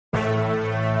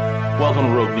Welcome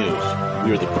to Rogue News.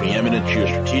 We are the preeminent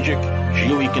geostrategic,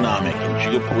 geoeconomic, and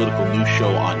geopolitical news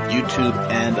show on YouTube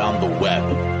and on the web.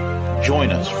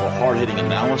 Join us for hard-hitting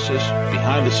analysis,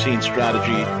 behind-the-scenes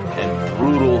strategy, and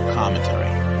brutal commentary.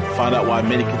 Find out why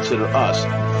many consider us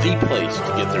the place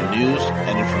to get their news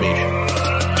and information.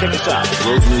 Check us out at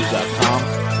roguenews.com.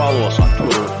 Follow us on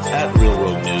Twitter at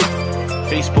RealRogueNews,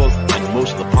 Facebook, and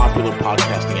most of the popular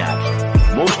podcasting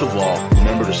apps. Most of all,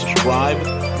 remember to subscribe,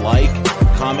 like,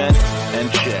 comment,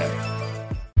 and share.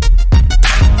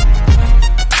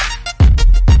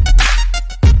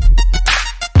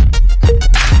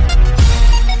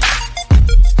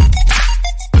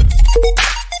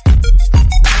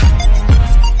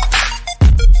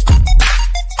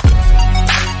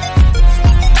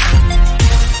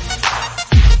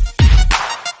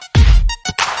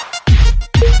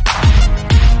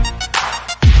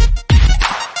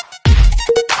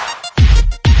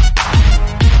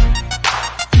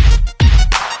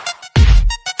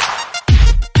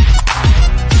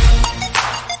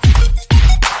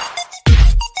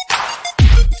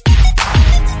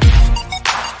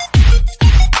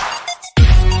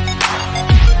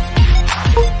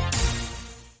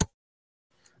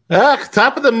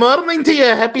 Top of the morning to you.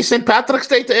 Happy St. Patrick's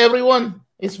Day to everyone.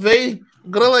 It's V,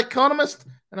 Guerrilla Economist,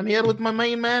 and I'm here with my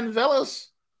main man, Veles.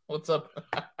 What's up?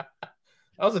 That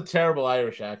was a terrible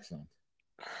Irish accent.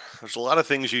 There's a lot of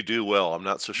things you do well. I'm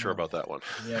not so sure about that one.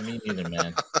 Yeah, me neither,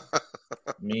 man.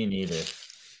 Me neither.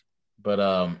 But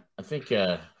I think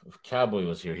if Cowboy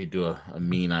was here, he'd do a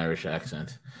mean Irish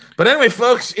accent. But anyway,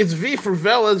 folks, it's V for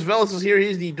Veles. Veles is here.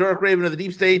 He's the Dark Raven of the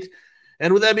Deep State.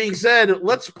 And with that being said,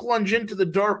 let's plunge into the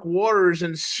dark waters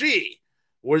and see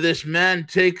where this man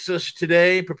takes us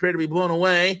today. Prepare to be blown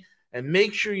away. And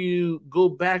make sure you go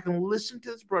back and listen to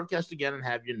this broadcast again and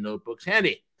have your notebooks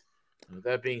handy. And with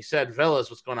that being said, Veles,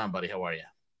 what's going on, buddy? How are you?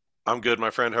 I'm good, my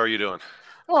friend. How are you doing?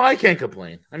 Oh, I can't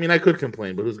complain. I mean, I could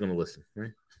complain, but who's going to listen,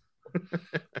 right?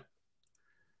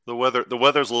 The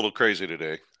weather's a little crazy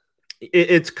today.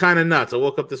 It's kind of nuts. I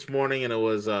woke up this morning and it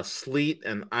was sleet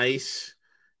and ice.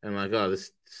 And I'm like, oh,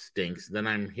 this stinks. Then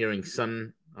I'm hearing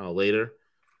sun later.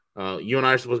 You and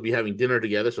I are supposed to be having dinner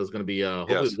together, so it's going to be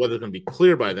hopefully the weather's going to be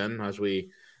clear by then as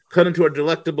we cut into our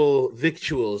delectable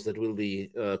victuals that we'll be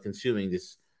consuming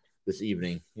this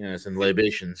evening. Yes, and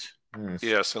libations.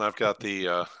 Yes, and I've got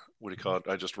the what do you call it?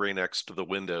 I just Rain-X'd to the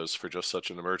windows for just such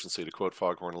an emergency, to quote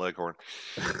Foghorn Leghorn.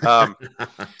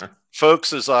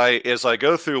 Folks, as I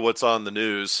go through what's on the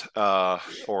news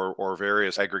or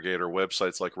various aggregator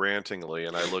websites like Rantingly,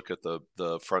 and I look at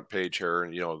the front page here,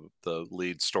 and the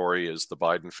lead story is the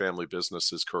Biden family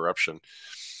business is corruption.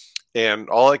 And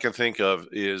all I can think of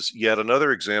is yet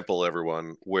another example,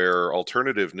 everyone, where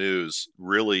alternative news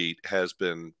really has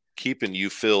been keeping you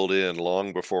filled in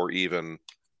long before even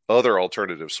other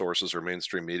alternative sources or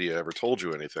mainstream media ever told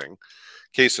you anything.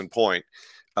 Case in point,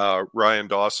 Ryan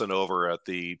Dawson over at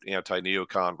the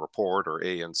Anti-Neocon Report, or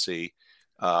ANC,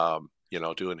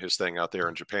 doing his thing out there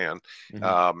in Japan.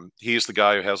 Mm-hmm. He's the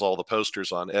guy who has all the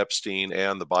posters on Epstein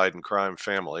and the Biden crime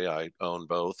family. I own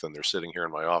both, and they're sitting here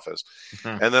in my office.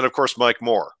 Mm-hmm. And then, of course, Mike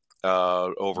Moore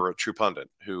over at True Pundit,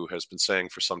 who has been saying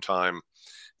for some time,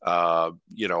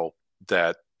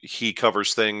 that he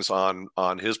covers things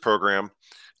on his program,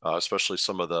 especially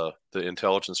some of the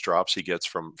intelligence drops he gets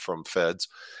from feds,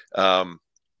 PowerPoints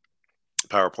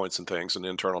and things, and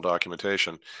internal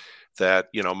documentation, that,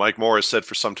 Mike Moore has said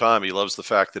for some time he loves the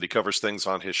fact that he covers things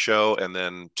on his show, and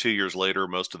then 2 years later,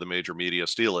 most of the major media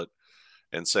steal it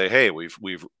and say, hey,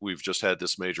 we've just had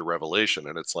this major revelation.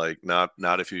 And it's like, not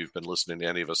if you've been listening to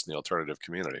any of us in the alternative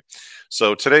community.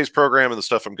 So today's program and the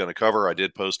stuff I'm going to cover, I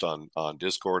did post on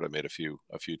Discord. I made a few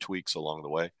tweaks along the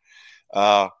way.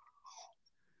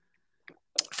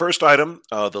 First item,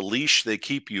 the leash they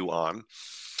keep you on.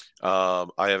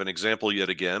 I have an example yet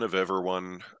again of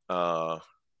everyone,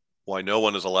 why no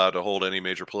one is allowed to hold any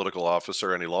major political office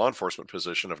or any law enforcement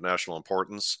position of national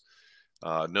importance.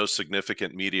 No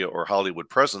significant media or Hollywood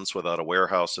presence without a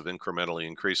warehouse of incrementally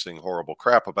increasing horrible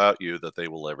crap about you that they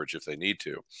will leverage if they need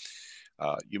to.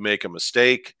 You make a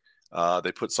mistake,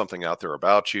 they put something out there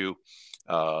about you.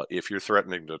 If you're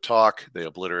threatening to talk, they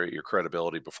obliterate your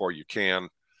credibility before you can.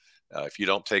 If you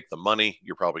don't take the money,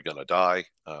 you're probably going to die.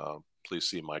 Please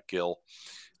see Mike Gill.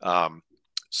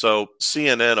 So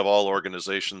CNN, of all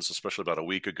organizations, especially about a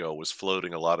week ago, was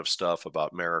floating a lot of stuff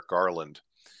about Merrick Garland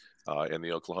in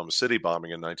the Oklahoma City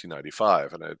bombing in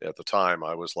 1995. And at the time,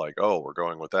 I was like, oh, we're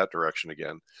going with that direction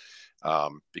again.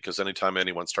 Because anytime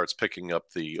anyone starts picking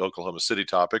up the Oklahoma City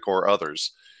topic or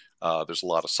others, There's a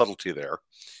lot of subtlety there.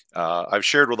 I've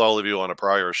shared with all of you on a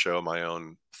prior show my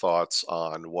own thoughts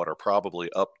on what are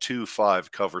probably up to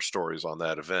 5 cover stories on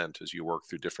that event as you work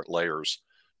through different layers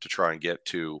to try and get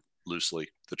to, loosely,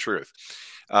 the truth.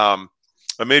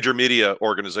 A major media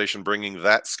organization bringing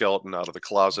that skeleton out of the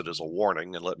closet is a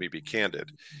warning, and let me be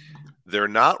candid. They're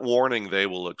not warning they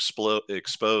will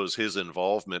expose his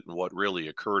involvement in what really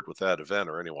occurred with that event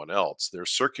or anyone else. They're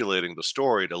circulating the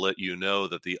story to let you know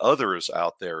that the others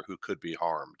out there who could be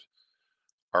harmed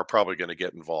are probably going to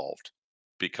get involved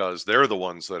because they're the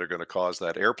ones that are going to cause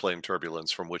that airplane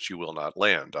turbulence from which you will not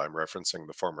land. I'm referencing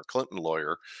the former Clinton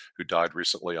lawyer who died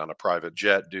recently on a private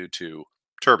jet due to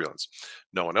turbulence.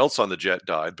 No one else on the jet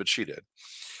died, but she did.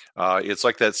 It's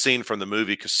like that scene from the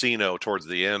movie Casino towards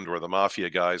the end where the mafia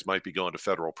guys might be going to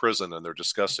federal prison and they're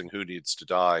discussing who needs to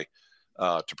die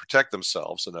to protect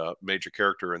themselves. And a major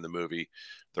character in the movie,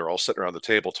 they're all sitting around the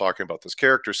table talking about this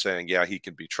character saying, yeah, he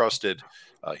can be trusted.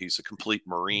 He's a complete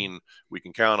Marine. We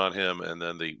can count on him. And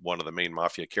then one of the main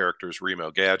mafia characters, Remo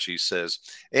Gaggi, says,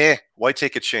 why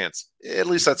take a chance? At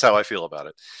least that's how I feel about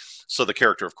it. So the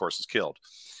character, of course, is killed.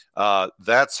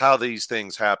 That's how these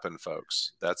things happen,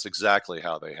 folks. That's exactly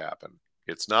how they happen.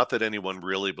 It's not that anyone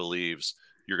really believes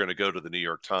you're going to go to the New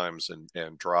York Times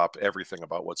and drop everything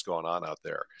about what's going on out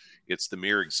there. It's the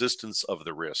mere existence of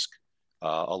the risk.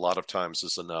 A lot of times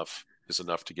is enough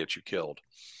to get you killed.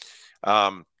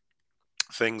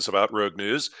 Things about Rogue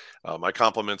News. My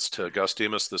compliments to Gus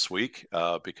Demas this week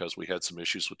because we had some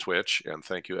issues with Twitch, and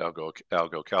thank you,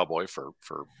 Algo Cowboy, for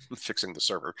fixing the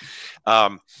server.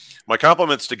 My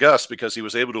compliments to Gus because he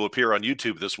was able to appear on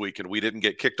YouTube this week, and we didn't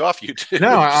get kicked off YouTube.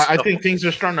 No, I think things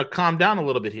are starting to calm down a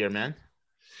little bit here, man.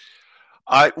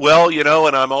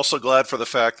 And I'm also glad for the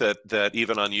fact that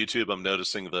even on YouTube, I'm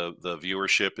noticing the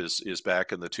viewership is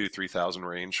back in the 2,000-3,000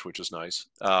 range, which is nice.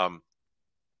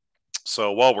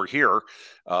 So while we're here,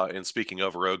 and speaking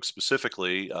of Rogue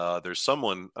specifically, there's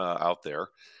someone out there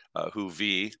who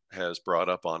V has brought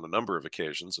up on a number of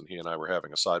occasions, and he and I were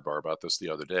having a sidebar about this the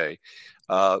other day.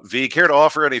 V, care to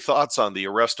offer any thoughts on the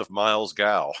arrest of Miles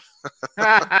Gao?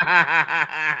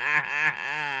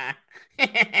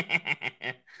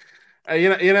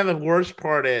 The worst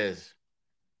part is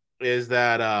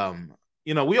that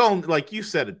we all, like you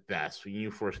said it best when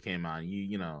you first came on.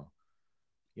 You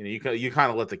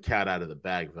kind of let the cat out of the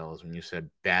bag, Veles, when you said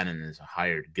Bannon is a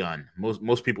hired gun.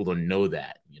 Most people don't know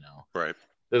that, Right.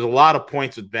 There's a lot of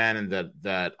points with Bannon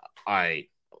that I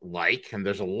like, and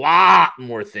there's a lot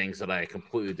more things that I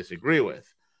completely disagree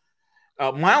with.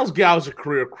 Miles Gao is a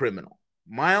career criminal.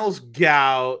 Miles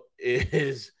Gao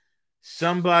is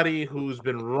somebody who's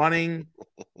been running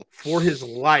for his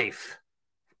life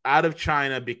out of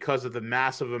China because of the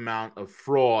massive amount of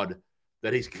fraud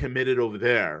that he's committed over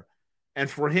there. And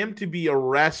for him to be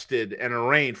arrested and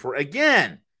arraigned for,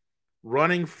 again,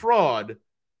 running fraud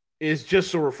is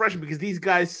just so refreshing because these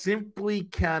guys simply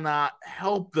cannot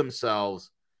help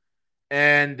themselves.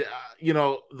 And,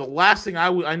 the last thing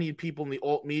I need people in the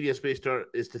alt media space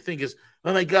is to think is,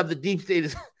 oh my God, the deep state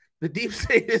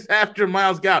is after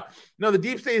Miles Gao. No, the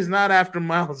deep state is not after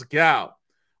Miles Gao.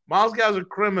 Miles Gao is a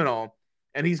criminal,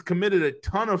 and he's committed a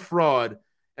ton of fraud,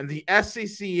 and the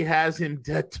SEC has him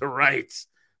dead to rights.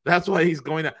 That's why he's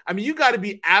going to. I mean, you got to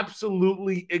be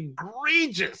absolutely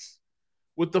egregious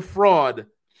with the fraud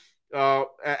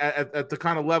at the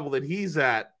kind of level that he's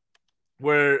at,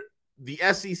 where the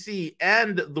SEC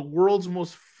and the world's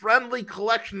most friendly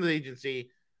collections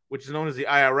agency, which is known as the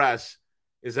IRS,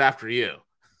 is after you.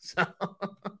 So.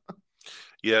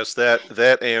 Yes,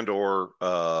 that and or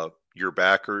your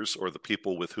backers or the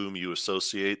people with whom you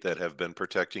associate that have been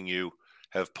protecting you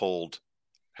have pulled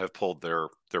their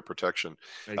protection.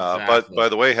 Exactly. But by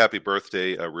the way, happy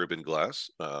birthday, Ruben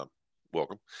Glass.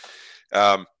 Welcome.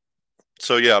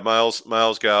 So yeah,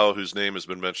 Miles Gao, whose name has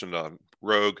been mentioned on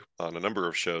Rogue on a number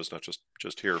of shows, not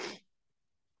just here,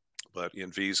 but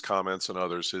in V's comments and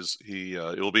others,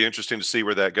 it will be interesting to see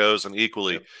where that goes, and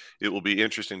equally, It will be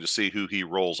interesting to see who he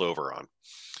rolls over on.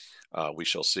 We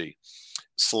shall see.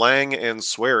 Slang and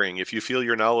swearing. If you feel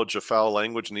your knowledge of foul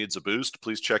language needs a boost,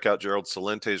 please check out Gerald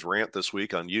Salente's rant this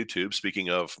week on YouTube. Speaking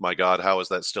of, my God, how is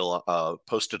that still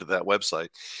posted to that website?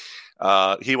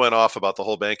 He went off about the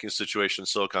whole banking situation in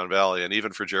Silicon Valley, and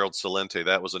even for Gerald Salente,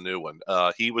 that was a new one.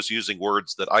 He was using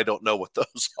words that I don't know what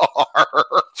those are.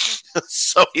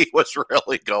 So he was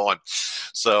really going.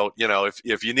 So,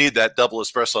 if you need that double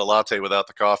espresso latte without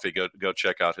the coffee, go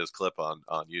check out his clip on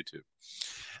YouTube.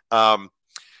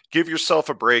 give yourself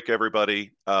a break,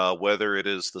 everybody, whether it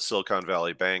is the Silicon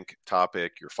Valley Bank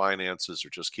topic, your finances, or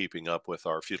just keeping up with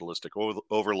our feudalistic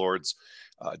overlords.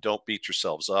 Don't beat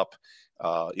yourselves up.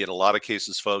 In a lot of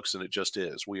cases, folks, and it just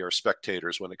is, we are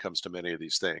spectators when it comes to many of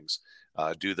these things.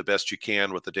 Do the best you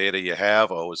can with the data you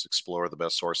have. Always explore the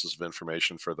best sources of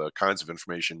information for the kinds of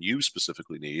information you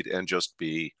specifically need, and just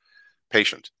be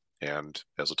patient. And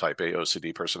as a type A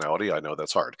OCD personality, I know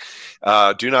that's hard.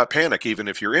 Do not panic, even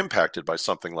if you're impacted by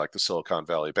something like the Silicon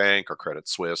Valley Bank or Credit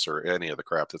Suisse or any of the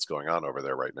crap that's going on over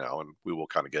there right now. And we will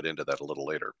kind of get into that a little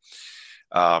later.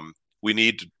 We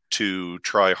need to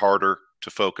try harder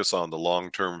to focus on the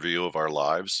long-term view of our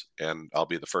lives. And I'll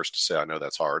be the first to say I know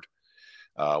that's hard.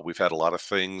 We've had a lot of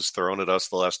things thrown at us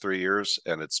the last 3 years,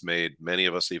 and it's made many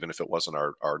of us, even if it wasn't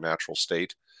our natural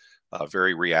state,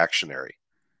 very reactionary.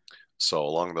 So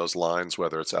along those lines,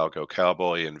 whether it's Algo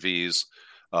Cowboy and V's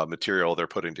material they're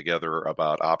putting together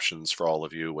about options for all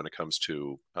of you when it comes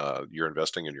to your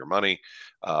investing in your money,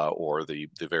 or the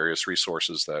various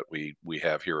resources that we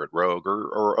have here at Rogue,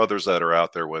 or others that are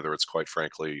out there, whether it's, quite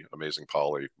frankly, Amazing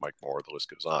Polly, Mike Moore, the list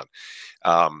goes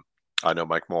on. I know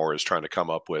Mike Moore is trying to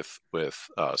come up with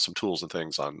some tools and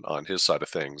things on his side of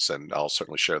things, and I'll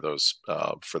certainly share those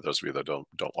for those of you that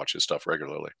don't watch his stuff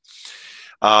regularly.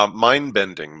 Mind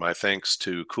bending, my thanks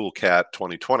to Cool Cat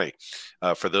 2020.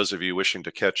 For those of you wishing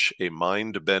to catch a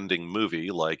mind bending movie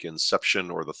like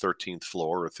Inception or The 13th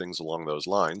Floor or things along those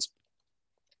lines,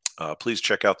 please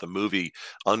check out the movie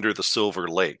Under the Silver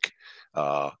Lake.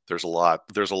 There's a lot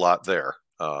there.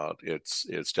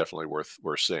 It's definitely worth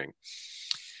seeing.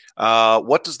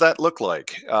 What does that look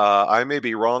like? I may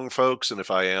be wrong, folks, and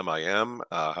if I am, I am.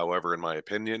 However, in my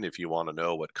opinion, if you want to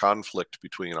know what conflict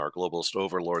between our globalist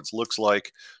overlords looks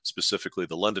like, specifically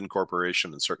the London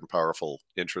Corporation and certain powerful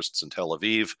interests in Tel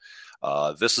Aviv,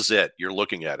 this is it. You're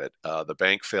looking at it. The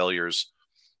bank failures,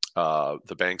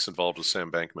 the banks involved with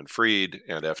Sam Bankman-Fried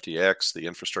and FTX, the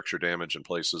infrastructure damage in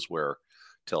places where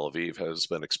Tel Aviv has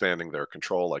been expanding their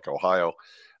control, like Ohio,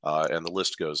 and the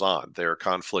list goes on. Their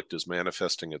conflict is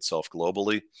manifesting itself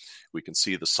globally. We can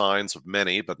see the signs of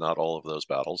many, but not all of those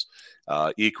battles.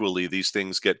 Equally, these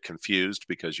things get confused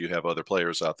because you have other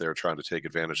players out there trying to take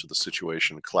advantage of the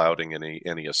situation, clouding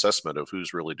any assessment of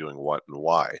who's really doing what and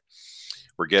why.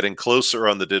 We're getting closer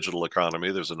on the digital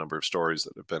economy. There's a number of stories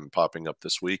that have been popping up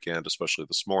this week, and especially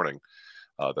this morning,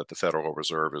 that the Federal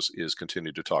Reserve is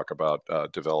continued to talk about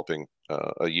developing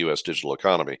a U.S. digital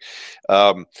economy.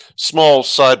 Small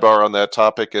sidebar on that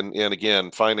topic, and again,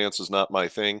 finance is not my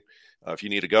thing. If you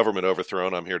need a government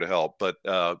overthrown, I'm here to help. But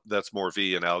that's more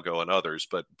V and Algo and others.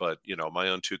 But my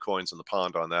own 2 coins in the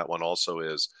pond on that one also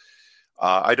is,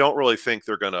 I don't really think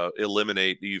they're going to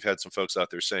eliminate. You've had some folks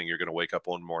out there saying you're going to wake up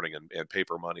one morning and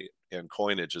paper money and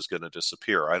coinage is going to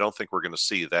disappear. I don't think we're going to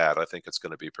see that. I think it's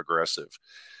going to be progressive.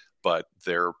 But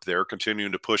they're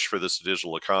continuing to push for this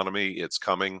digital economy. It's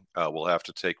coming. We'll have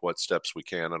to take what steps we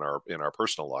can in our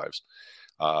personal lives.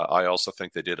 I also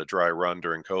think they did a dry run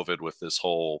during COVID with this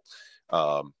whole,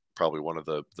 probably one of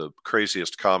the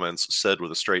craziest comments said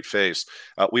with a straight face.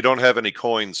 We don't have any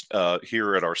coins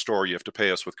here at our store. You have to pay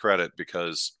us with credit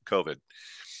because COVID.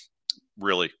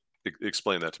 Really?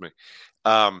 Explain that to me.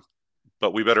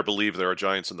 But we better believe there are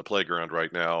giants in the playground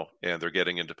right now, and they're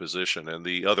getting into position. And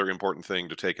the other important thing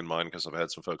to take in mind, because I've had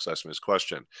some folks ask me this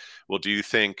question, well, do you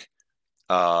think,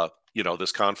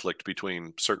 this conflict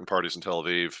between certain parties in Tel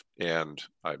Aviv, and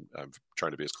I'm trying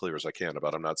to be as clear as I can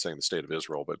about, I'm not saying the state of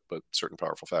Israel, but certain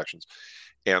powerful factions,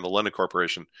 and the London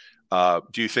Corporation,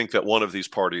 do you think that one of these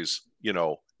parties,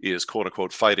 is quote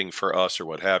unquote fighting for us or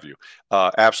what have you?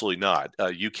 Absolutely not.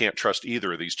 You can't trust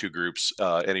either of these 2 groups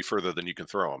any further than you can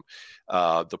throw them.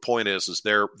 The point is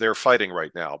they're fighting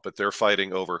right now, but they're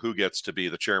fighting over who gets to be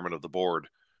the chairman of the board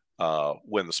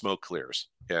when the smoke clears,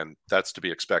 and that's to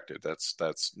be expected.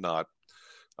 That's not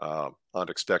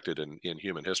unexpected in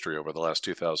human history over the last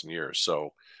 2,000 years.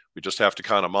 So we just have to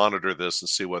kind of monitor this and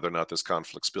see whether or not this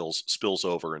conflict spills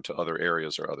over into other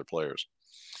areas or other players.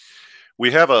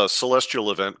 We have a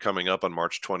celestial event coming up on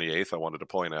March 28th. I wanted to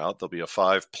point out there'll be a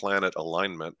 5-planet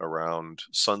alignment around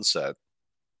sunset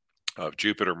of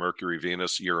Jupiter, Mercury,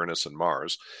 Venus, Uranus, and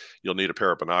Mars. You'll need a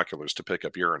pair of binoculars to pick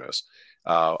up Uranus.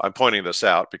 I'm pointing this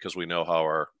out because we know how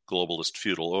our globalist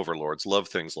feudal overlords love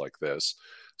things like this.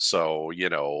 So,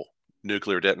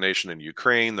 nuclear detonation in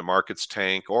Ukraine, the markets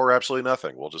tank, or absolutely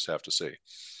nothing. We'll just have to see.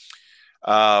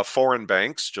 Foreign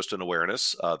banks, just an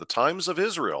awareness. The Times of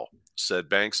Israel said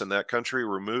banks in that country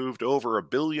removed over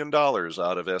 $1 billion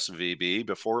out of SVB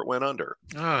before it went under.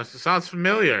 Oh, it sounds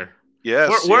familiar.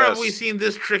 Yes, Where yes. have we seen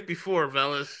this trick before,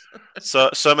 Veles?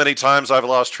 So many times I've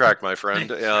lost track, my friend.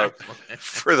 Exactly.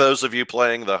 For those of you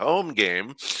playing the home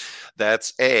game,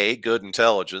 that's A, good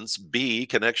intelligence, B,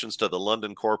 connections to the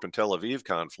London Corp and Tel Aviv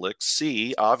conflict,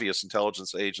 C, obvious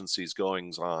intelligence agencies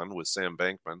goings on with Sam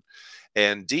Bankman,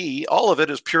 and D, all of it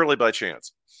is purely by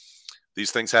chance.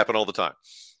 These things happen all the time.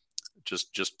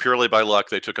 Just purely by luck,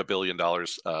 they took $1 billion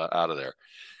out of there.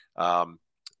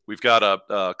 We've got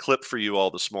a clip for you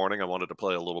all this morning. I wanted to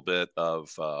play a little bit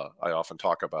of, I often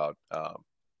talk about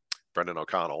Brendan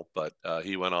O'Connell, but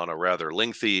he went on a rather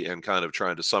lengthy and kind of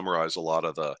trying to summarize a lot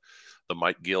of the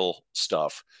Mike Gill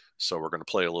stuff. So we're going to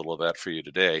play a little of that for you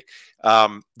today.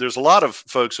 There's a lot of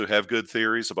folks who have good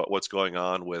theories about what's going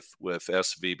on with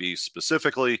SVB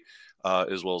specifically,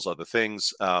 as well as other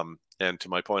things. And to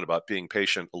my point about being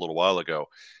patient a little while ago,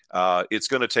 it's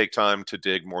going to take time to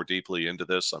dig more deeply into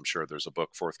this. I'm sure there's a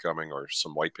book forthcoming or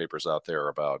some white papers out there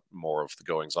about more of the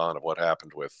goings on of what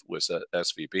happened with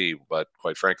SVB. But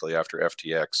quite frankly, after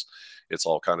FTX, it's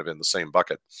all kind of in the same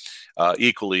bucket.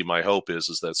 Equally, my hope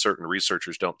is that certain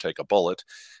researchers don't take a bullet.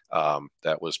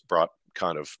 That was brought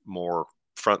kind of more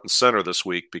front and center this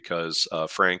week because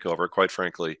Frank over, quite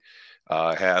frankly,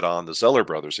 had on the Zeller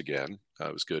brothers again.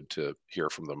 It was good to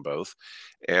hear from them both.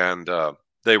 And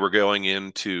they were going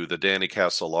into the Danny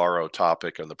Casolaro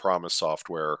topic and the Promise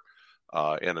software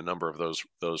and a number of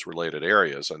those related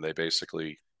areas. And they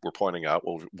basically were pointing out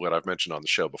what I've mentioned on the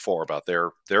show before about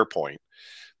their point,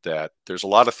 that there's a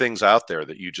lot of things out there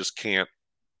that you just can't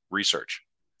research,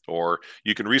 or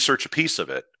you can research a piece of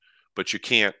it, but you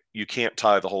can't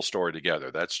tie the whole story together.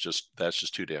 That's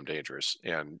just too damn dangerous.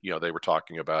 And they were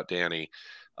talking about Danny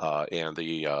and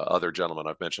the other gentleman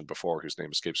I've mentioned before, whose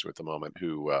name escapes me at the moment,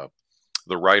 who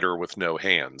the writer with no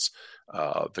hands,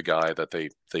 the guy that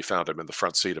they found him in the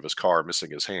front seat of his car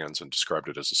missing his hands and described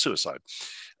it as a suicide.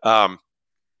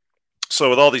 So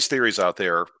with all these theories out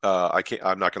there,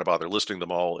 I'm not going to bother listing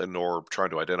them all, and nor trying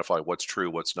to identify what's true,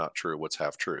 what's not true, what's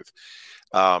half truth.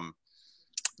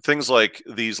 Things like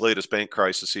these latest bank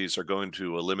crises are going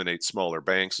to eliminate smaller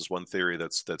banks is one theory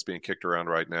that's being kicked around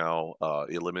right now.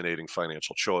 Eliminating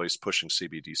financial choice, pushing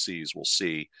CBDCs, we'll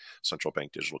see, central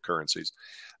bank digital currencies.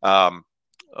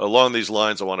 Along these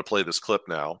lines, I want to play this clip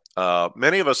now.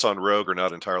 Many of us on Rogue are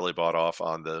not entirely bought off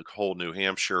on the whole New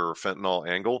Hampshire fentanyl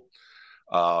angle.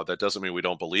 That doesn't mean we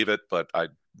don't believe it, but I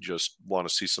just want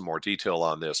to see some more detail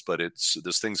on this. But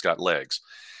this thing's got legs.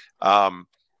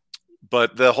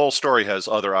 But the whole story has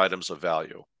other items of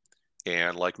value.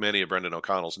 And like many of Brendan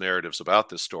O'Connell's narratives about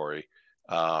this story,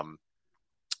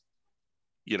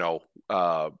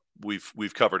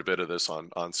 we've covered a bit of this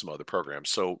on some other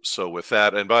programs. So with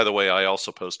that, and by the way, I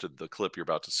also posted the clip you're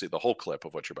about to see, the whole clip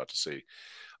of what you're about to see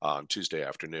on Tuesday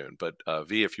afternoon. But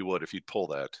V, if you'd pull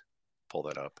that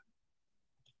up.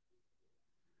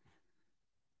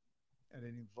 And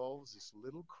it involves this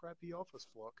little crappy office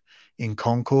block in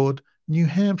Concord, New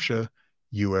Hampshire,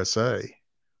 USA.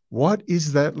 What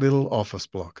is that little office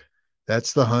block?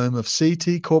 That's the home of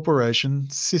CT Corporation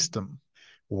System.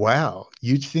 Wow,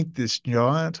 you'd think this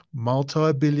giant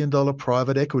multi-billion-dollar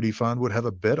private equity fund would have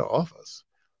a better office.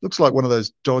 Looks like one of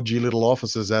those dodgy little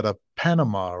offices out of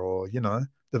Panama or, the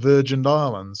Virgin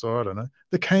Islands, or I don't know,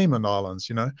 the Cayman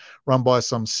Islands, run by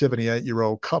some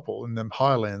 78-year-old couple in them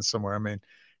highlands somewhere. I mean,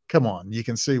 come on, you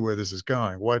can see where this is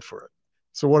going. Wait for it.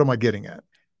 So what am I getting at?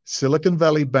 Silicon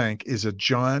Valley Bank is a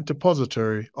giant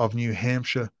depository of New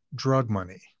Hampshire drug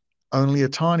money. Only a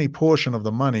tiny portion of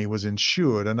the money was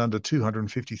insured and under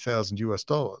 $250,000 US.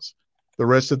 The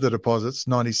rest of the deposits,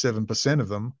 97% of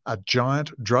them, are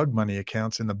giant drug money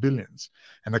accounts in the billions,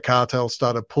 and the cartel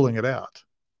started pulling it out.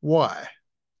 Why?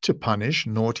 To punish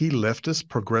naughty leftist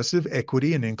progressive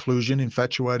equity and inclusion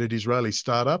infatuated Israeli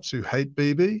startups who hate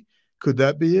BB? Could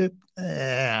that be it?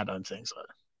 I don't think so.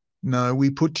 No, we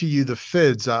put to you the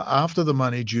feds are after the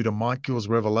money due to Mike Gill's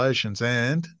revelations,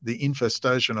 and the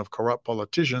infestation of corrupt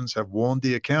politicians have warned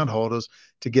the account holders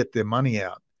to get their money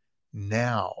out.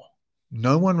 Now,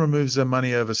 no one removes their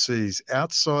money overseas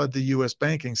outside the US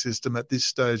banking system at this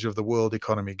stage of the world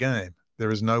economy game.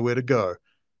 There is nowhere to go,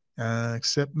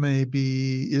 except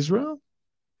maybe Israel?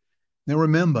 Now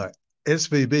remember,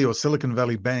 SVB or Silicon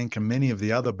Valley Bank and many of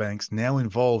the other banks now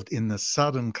involved in the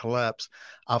sudden collapse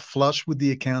are flush with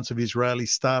the accounts of Israeli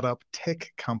startup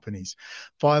tech companies.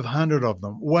 500 of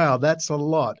them. Wow, that's a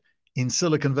lot in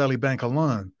Silicon Valley Bank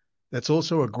alone. That's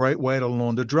also a great way to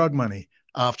launder drug money.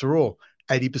 After all,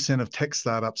 80% of tech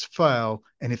startups fail,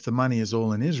 and if the money is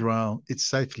all in Israel, it's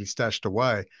safely stashed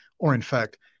away. Or in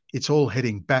fact, it's all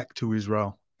heading back to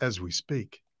Israel as we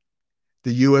speak.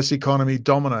 The US economy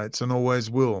dominates and always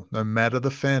will, no matter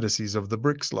the fantasies of the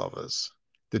BRICS lovers.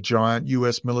 The giant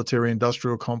US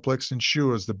military-industrial complex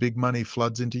ensures the big money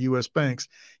floods into US banks,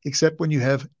 except when you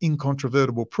have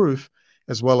incontrovertible proof,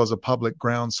 as well as a public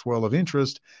groundswell of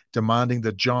interest, demanding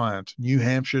the giant New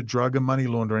Hampshire drug and money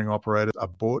laundering operators are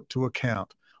brought to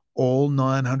account, all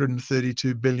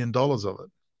 $932 billion of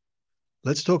it.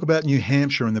 Let's talk about New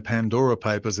Hampshire and the Pandora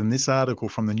Papers in this article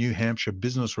from the New Hampshire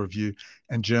Business Review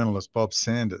and journalist Bob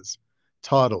Sanders,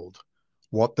 titled,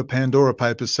 What the Pandora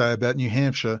Papers Say About New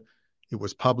Hampshire. It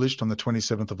was published on the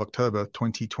 27th of October,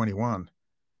 2021.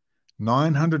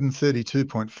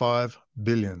 $932.5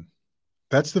 billion.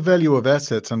 That's the value of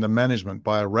assets under management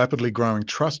by a rapidly growing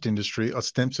trust industry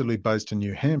ostensibly based in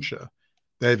New Hampshire.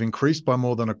 They've increased by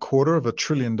more than $250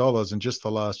 billion in just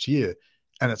the last year,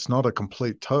 and it's not a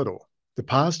complete total. The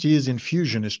past year's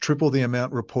infusion is triple the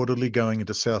amount reportedly going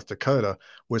into South Dakota,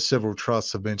 where several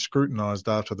trusts have been scrutinized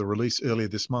after the release earlier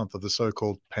this month of the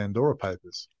so-called Pandora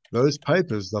Papers. Those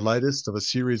papers, the latest of a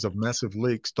series of massive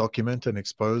leaks, document and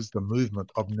expose the movement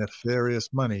of nefarious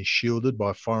money shielded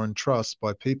by foreign trusts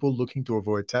by people looking to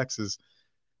avoid taxes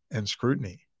and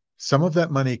scrutiny. Some of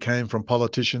that money came from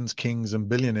politicians, kings, and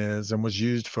billionaires and was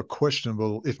used for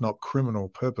questionable, if not criminal,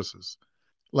 purposes.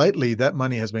 Lately, that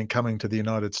money has been coming to the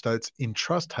United States in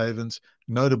trust havens,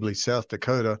 notably South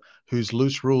Dakota, whose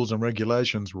loose rules and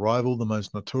regulations rival the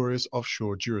most notorious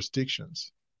offshore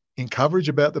jurisdictions. In coverage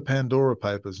about the Pandora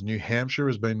Papers, New Hampshire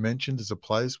has been mentioned as a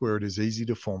place where it is easy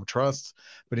to form trusts,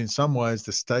 but in some ways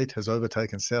the state has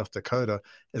overtaken South Dakota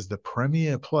as the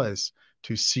premier place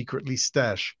to secretly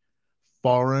stash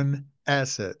foreign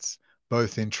assets,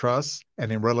 both in trusts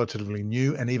and in relatively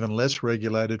new and even less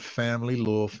regulated family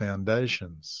law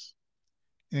foundations.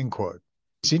 End quote.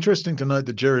 It's interesting to note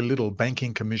that Jerry Little,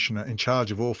 banking commissioner in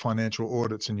charge of all financial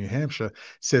audits in New Hampshire,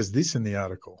 says this in the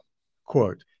article,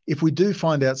 quote, if we do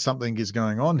find out something is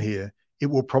going on here, it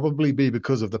will probably be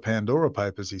because of the Pandora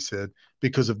Papers, he said,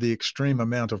 because of the extreme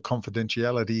amount of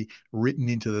confidentiality written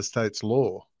into the state's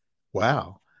law.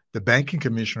 Wow. The banking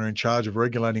commissioner in charge of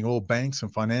regulating all banks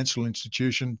and financial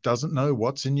institutions doesn't know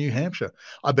what's in New Hampshire.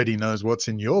 I bet he knows what's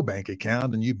in your bank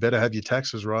account, and you better have your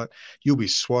taxes right. You'll be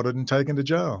swatted and taken to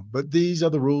jail. But these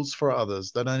are the rules for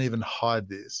others. They don't even hide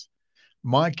this.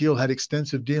 Mike Gill had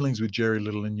extensive dealings with Jerry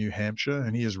Little in New Hampshire,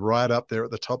 and he is right up there at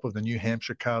the top of the New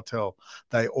Hampshire cartel.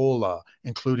 They all are,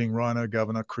 including Rhino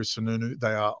Governor Chris Sununu.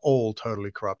 They are all totally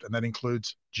corrupt, and that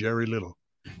includes Jerry Little.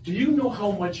 Do you know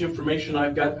how much information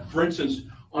I've got, for instance,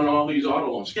 on all these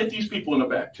auto loans? Get these people in the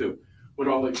back too. With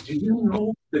all these, do you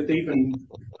know that they've been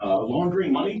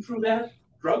laundering money through that,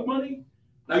 drug money?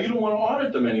 Now you don't want to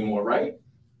audit them anymore, right?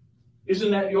 Isn't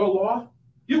that your law?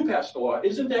 You passed the law.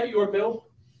 Isn't that your bill?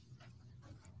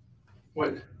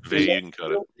 What? V, you can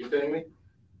cut it. Are you kidding me?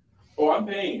 Oh, I'm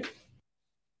paying it.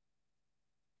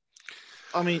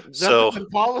 I mean, that's the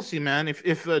policy, man.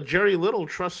 If Jerry Little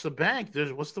trusts the bank,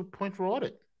 what's the point for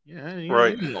audit? Yeah, you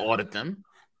can audit them.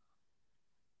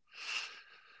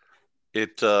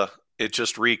 It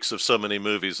just reeks of so many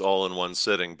movies all in one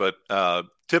sitting. But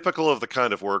typical of the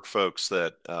kind of work, folks,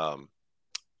 that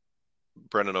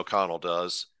Brendan O'Connell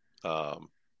does.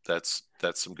 That's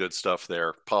some good stuff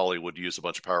there. Polly would use a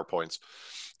bunch of PowerPoints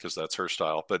because that's her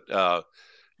style. But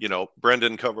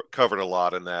Brendan covered a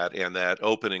lot in that, and that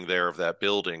opening there of that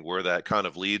building, where that kind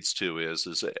of leads to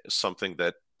is something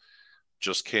that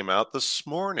just came out this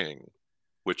morning,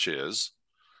 which is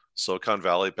Silicon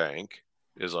Valley Bank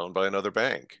is owned by another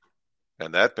bank,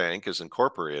 and that bank is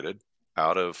incorporated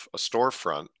out of a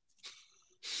storefront,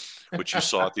 which you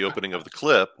saw at the opening of the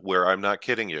clip, where I'm not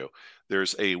kidding you.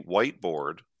 There's a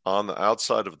whiteboard on the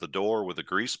outside of the door with a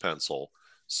grease pencil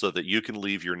so that you can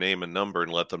leave your name and number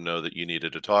and let them know that you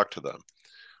needed to talk to them.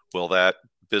 Well, that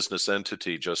business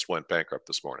entity just went bankrupt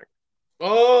this morning.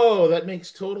 Oh, that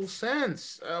makes total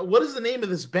sense. What is the name of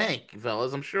this bank,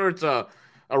 fellas? I'm sure it's a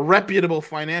reputable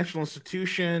financial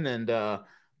institution, and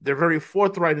they're very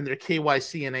forthright in their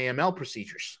KYC and AML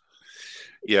procedures.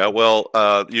 Yeah, well,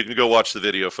 you can go watch the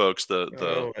video, folks.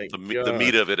 The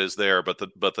meat of it is there, but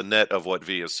the net of what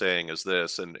V is saying is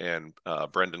this, and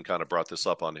Brendan kind of brought this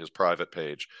up on his private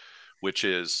page, which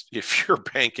is if you're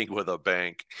banking with a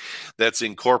bank that's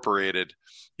incorporated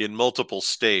in multiple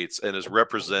states and is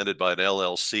represented by an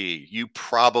LLC, you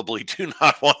probably do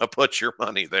not want to put your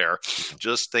money there.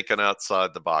 Just thinking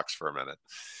outside the box for a minute.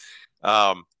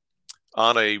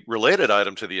 On a related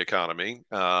item to the economy,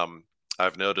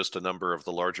 I've noticed a number of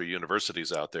the larger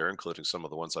universities out there, including some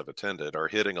of the ones I've attended, are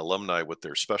hitting alumni with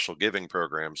their special giving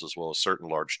programs as well as certain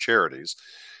large charities.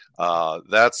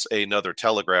 That's another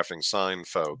telegraphing sign,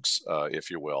 folks, if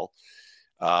you will.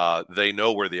 They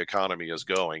know where the economy is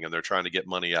going, and they're trying to get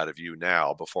money out of you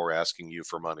now before asking you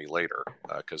for money later,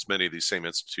 because many of these same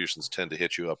institutions tend to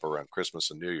hit you up around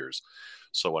Christmas and New Year's.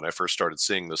 So when I first started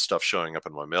seeing this stuff showing up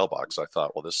in my mailbox, I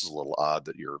thought, well, this is a little odd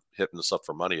that you're hitting us up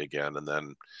for money again. And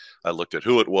then I looked at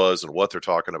who it was and what they're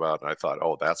talking about, and I thought,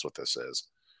 oh, that's what this is.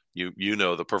 You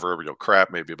know, the proverbial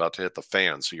crap may be about to hit the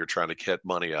fan, so you're trying to get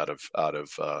money out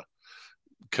of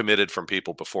committed from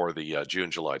people before the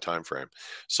June, July timeframe.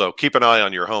 So keep an eye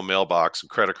on your home mailbox and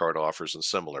credit card offers and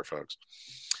similar, folks.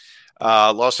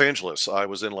 Los Angeles. I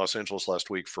was in Los Angeles last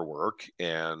week for work,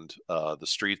 and the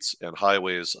streets and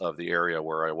highways of the area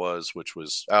where I was, which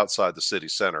was outside the city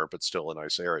center, but still a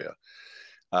nice area,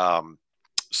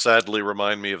 sadly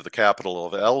remind me of the capital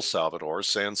of El Salvador,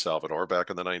 San Salvador, back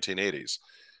in the 1980s.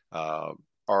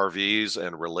 RVs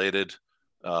and related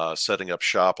setting up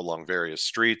shop along various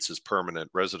streets as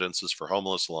permanent residences for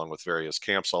homeless, along with various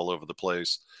camps all over the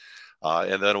place.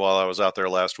 And then while I was out there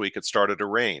last week, it started to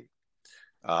rain.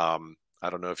 I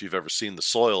don't know if you've ever seen the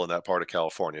soil in that part of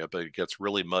California, but it gets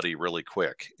really muddy really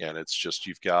quick. And it's just,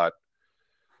 you've got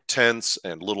tents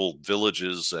and little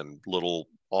villages and little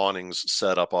awnings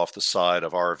set up off the side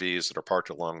of RVs that are parked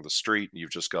along the street. And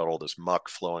you've just got all this muck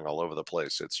flowing all over the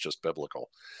place. It's just biblical.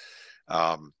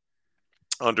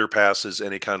 Underpasses,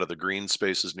 any kind of the green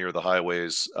spaces near the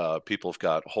highways, people have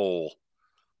got whole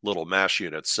little MASH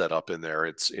units set up in there.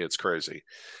 It's crazy.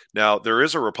 Now, there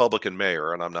is a Republican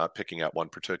mayor, and I'm not picking out one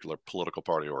particular political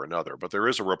party or another, but there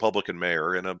is a Republican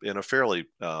mayor in a fairly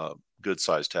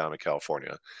good-sized town in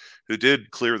California who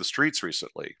did clear the streets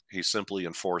recently. He simply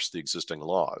enforced the existing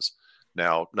laws.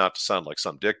 Now, not to sound like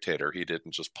some dictator, he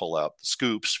didn't just pull out the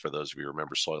scoops, for those of you who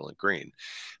remember Soylent Green.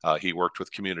 He worked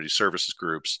with community services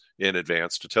groups in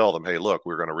advance to tell them, hey, look,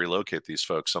 we're going to relocate these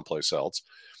folks someplace else.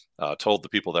 Told the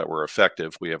people that were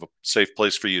effective, we have a safe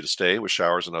place for you to stay with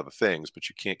showers and other things, but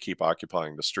you can't keep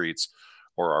occupying the streets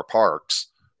or our parks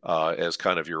as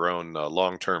kind of your own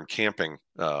long-term camping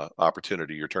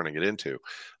opportunity you're turning it into.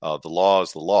 The law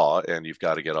is the law, and you've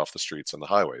got to get off the streets and the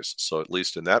highways. So at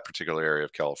least in that particular area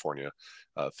of California,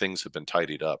 things have been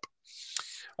tidied up.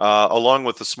 Along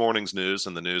with this morning's news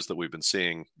and the news that we've been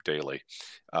seeing daily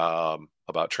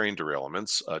about train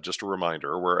derailments, just a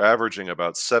reminder, we're averaging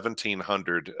about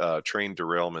 1,700 train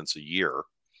derailments a year.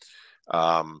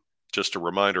 Just a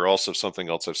reminder also of something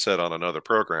else I've said on another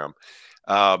program.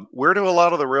 Where do a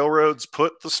lot of the railroads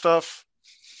put the stuff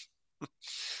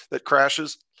that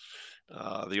crashes?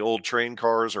 The old train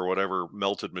cars or whatever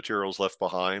melted materials left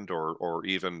behind, or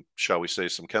even, shall we say,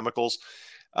 some chemicals.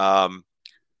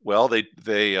 Well,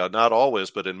 they not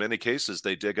always, but in many cases,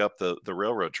 they dig up the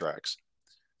railroad tracks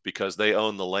because they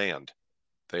own the land.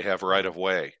 They have right of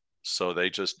way. So they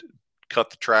just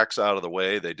cut the tracks out of the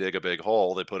way. They dig a big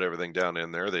hole. They put everything down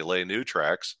in there. They lay new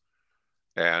tracks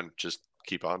and just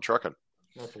keep on trucking.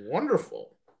 That's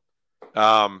wonderful.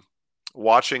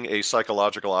 Watching a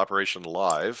psychological operation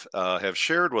live, have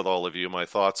shared with all of you my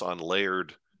thoughts on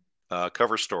layered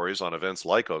cover stories on events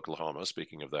like Oklahoma,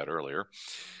 speaking of that earlier,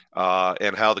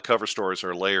 and how the cover stories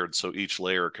are layered so each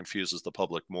layer confuses the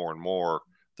public more and more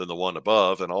than the one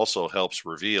above, and also helps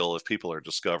reveal if people are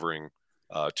discovering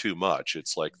too much.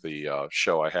 It's like the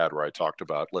show I had where I talked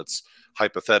about, let's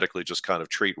hypothetically just kind of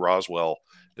treat Roswell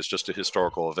as just a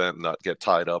historical event and not get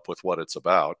tied up with what it's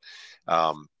about.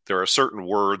 There are certain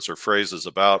words or phrases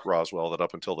about Roswell that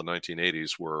up until the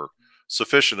 1980s were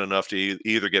sufficient enough to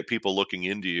either get people looking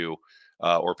into you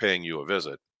or paying you a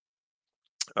visit.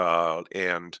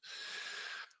 And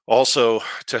also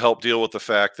to help deal with the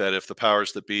fact that if the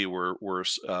powers that be were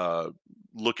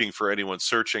looking for anyone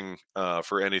searching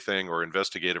for anything, or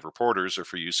investigative reporters, or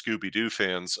for you Scooby-Doo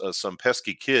fans, some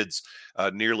pesky kids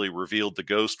nearly revealed the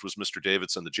ghost was Mr.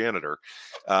 Davidson, the janitor.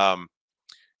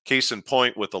 Case in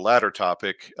point with the latter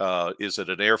topic, is it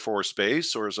an Air Force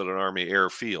base or is it an Army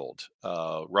airfield?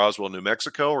 Roswell, New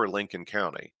Mexico, or Lincoln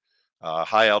County?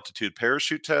 High altitude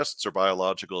parachute tests or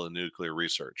biological and nuclear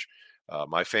research?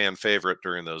 My fan favorite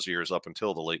during those years up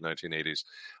until the late 1980s,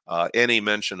 any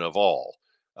mention of all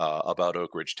about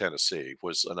Oak Ridge, Tennessee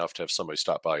was enough to have somebody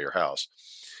stop by your house.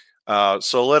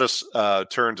 So let us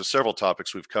turn to several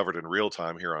topics we've covered in real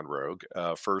time here on Rogue.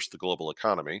 First, the global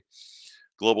economy.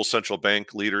 Global central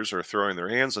bank leaders are throwing their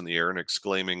hands in the air and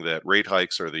exclaiming that rate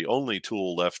hikes are the only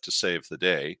tool left to save the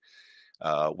day.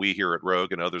 We here at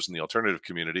Rogue and others in the alternative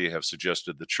community have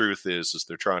suggested the truth is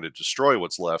they're trying to destroy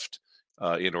what's left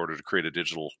in order to create a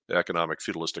digital economic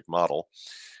feudalistic model.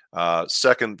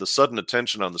 Second, the sudden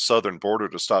attention on the southern border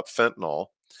to stop fentanyl,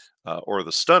 or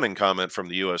the stunning comment from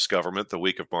the U.S. government the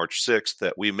week of March 6th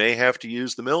that we may have to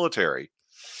use the military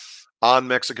on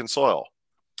Mexican soil.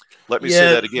 Let me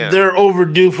say that again. They're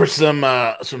overdue for some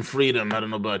freedom. I don't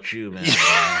know about you, man.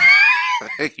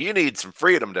 You need some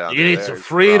freedom down You there. need some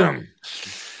freedom.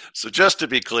 So just to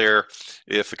be clear,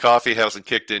 if the coffee hasn't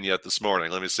kicked in yet this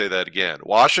morning, let me say that again.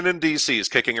 Washington, D.C. is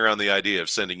kicking around the idea of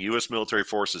sending U.S. military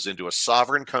forces into a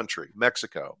sovereign country,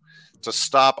 Mexico, to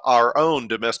stop our own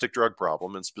domestic drug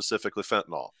problem, and specifically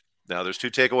fentanyl. Now, there's two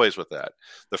takeaways with that.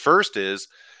 The first is,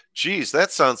 geez,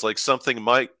 that sounds like something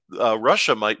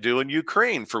Russia might do in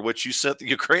Ukraine, for which you sent the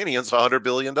Ukrainians $100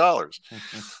 billion.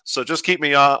 So just keep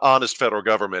me honest, federal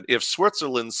government. If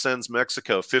Switzerland sends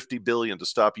Mexico $50 billion to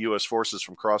stop U.S. forces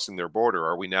from crossing their border,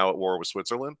 are we now at war with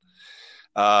Switzerland?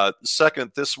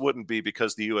 Second, this wouldn't be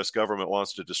because the U.S. government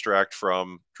wants to distract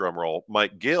from, drumroll,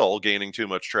 Mike Gill gaining too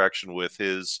much traction with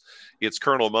it's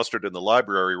Colonel Mustard in the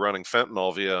library running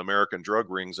fentanyl via American drug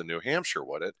rings in New Hampshire,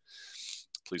 would it?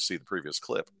 Please see the previous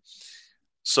clip.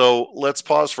 So let's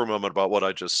pause for a moment about what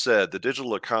I just said. The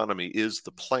digital economy is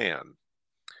the plan.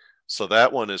 So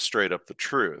that one is straight up the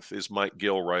truth. Is Mike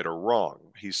Gill right or wrong?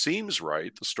 He seems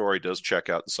right. The story does check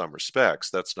out in some respects.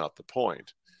 That's not the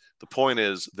point. The point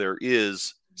is there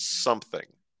is something.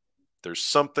 There's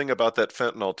something about that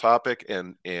fentanyl topic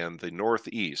and the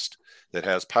Northeast that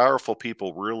has powerful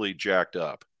people really jacked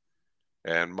up.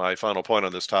 And my final point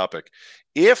on this topic,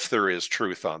 if there is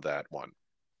truth on that one,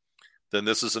 then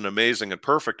this is an amazing and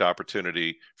perfect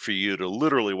opportunity for you to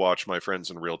literally watch my friends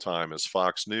in real time as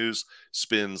Fox News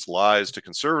spins lies to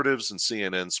conservatives and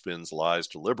CNN spins lies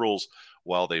to liberals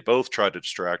while they both try to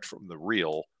distract from the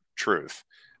real truth.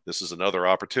 This is another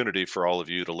opportunity for all of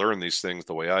you to learn these things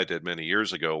the way I did many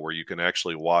years ago, where you can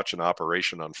actually watch an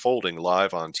operation unfolding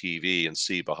live on TV and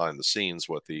see behind the scenes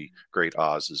what the great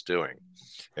Oz is doing.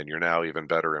 And you're now even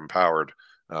better empowered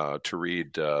to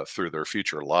read through their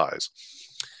future lies.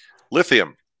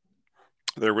 Lithium.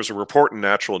 There was a report in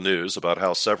Natural News about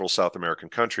how several South American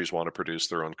countries want to produce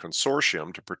their own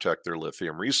consortium to protect their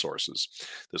lithium resources.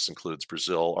 This includes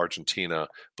Brazil, Argentina,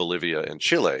 Bolivia, and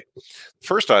Chile. The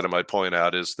first item I'd point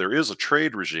out is there is a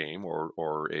trade regime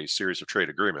or a series of trade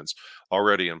agreements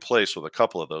already in place with a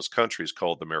couple of those countries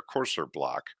called the Mercosur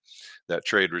bloc. That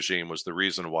trade regime was the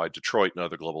reason why Detroit and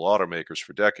other global automakers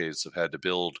for decades have had to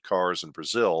build cars in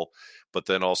Brazil, but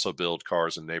then also build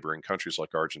cars in neighboring countries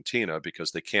like Argentina,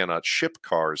 because they cannot ship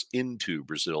cars into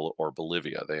Brazil or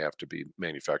Bolivia. They have to be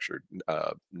manufactured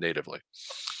natively.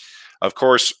 Of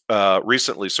course,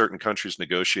 recently certain countries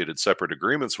negotiated separate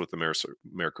agreements with the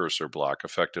Mercosur bloc,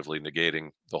 effectively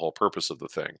negating the whole purpose of the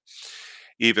thing.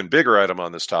 Even bigger item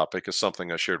on this topic is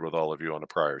something I shared with all of you on a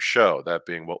prior show, that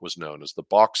being what was known as the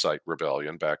Bauxite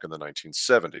Rebellion back in the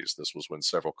 1970s. This was when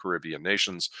several Caribbean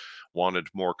nations wanted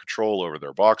more control over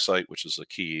their bauxite, which is a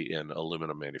key in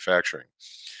aluminum manufacturing.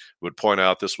 Would point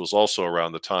out this was also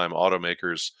around the time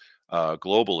automakers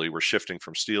globally were shifting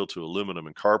from steel to aluminum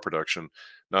in car production,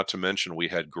 not to mention we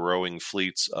had growing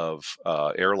fleets of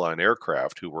airline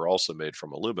aircraft who were also made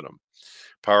from aluminum.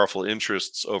 Powerful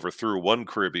interests overthrew one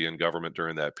Caribbean government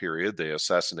during that period. They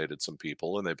assassinated some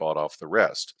people and they bought off the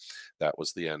rest. That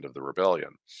was the end of the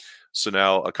rebellion. So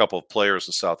now a couple of players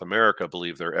in South America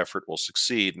believe their effort will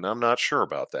succeed, and I'm not sure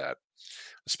about that,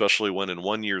 especially when in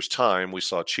 1 year's time we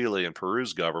saw Chile and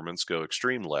Peru's governments go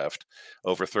extreme left,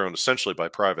 overthrown essentially by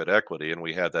private equity, and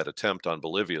we had that attempt on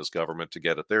Bolivia's government to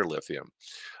get at their lithium.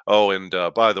 Oh, and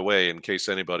by the way, in case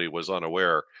anybody was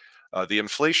unaware, the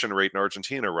inflation rate in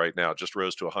Argentina right now just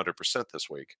rose to 100% this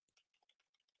week.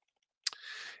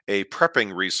 A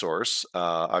prepping resource.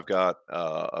 I've got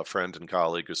a friend and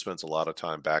colleague who spends a lot of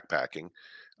time backpacking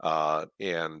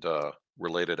and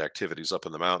related activities up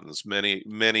in the mountains.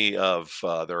 Many of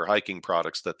their hiking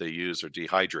products that they use are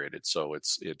dehydrated, so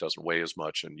it doesn't weigh as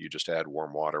much, and you just add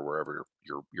warm water wherever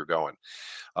you're going.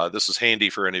 This is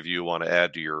handy for any of you who want to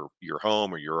add to your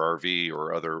home or your RV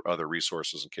or other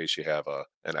resources in case you have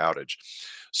an outage.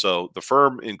 So the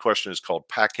firm in question is called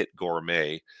Packet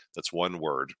Gourmet. That's one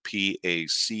word,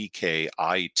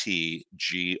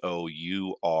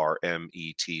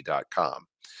 PACKITGOURMET.com.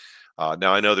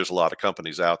 Now, I know there's a lot of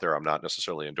companies out there I'm not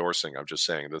necessarily endorsing. I'm just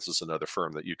saying this is another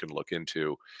firm that you can look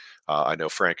into. I know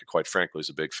Frank, quite frankly, is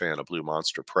a big fan of Blue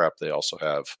Monster Prep. They also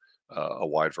have a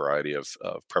wide variety of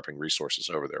prepping resources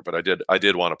over there. But I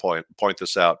did want to point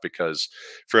this out because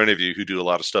for any of you who do a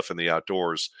lot of stuff in the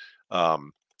outdoors,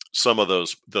 some of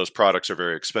those products are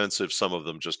very expensive. Some of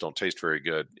them just don't taste very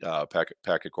good.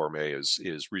 Packet Gourmet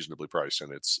is reasonably priced,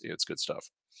 and it's good stuff.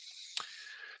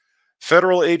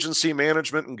 Federal agency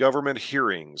management and government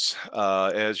hearings.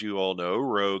 As you all know,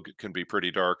 Rogue can be pretty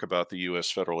dark about the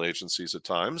U.S. federal agencies at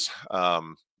times.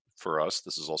 for us.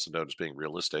 This is also known as being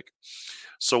realistic.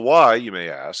 So why, you may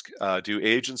ask, do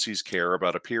agencies care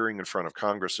about appearing in front of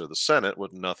Congress or the Senate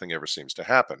when nothing ever seems to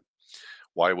happen?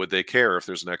 Why would they care if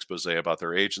there's an expose about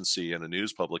their agency in a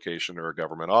news publication or a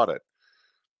government audit?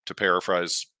 To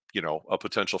paraphrase, a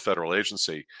potential federal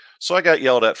agency. So I got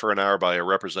yelled at for an hour by a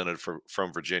representative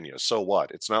from Virginia. So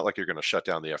what? It's not like you're going to shut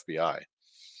down the FBI.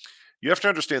 You have to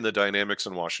understand the dynamics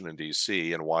in Washington,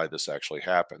 D.C. and why this actually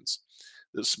happens.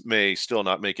 This may still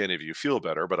not make any of you feel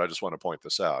better, but I just want to point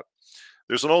this out.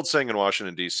 There's an old saying in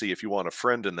Washington, D.C., if you want a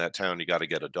friend in that town, you got to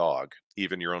get a dog.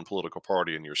 Even your own political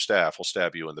party and your staff will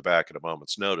stab you in the back at a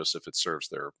moment's notice if it serves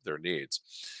their needs.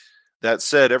 That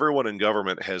said, everyone in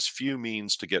government has few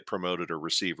means to get promoted or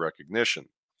receive recognition.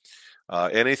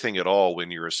 Anything at all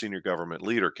when you're a senior government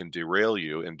leader can derail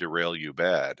you and derail you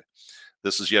bad.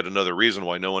 This is yet another reason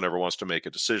why no one ever wants to make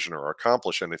a decision or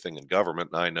accomplish anything in government.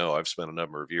 And I know I've spent a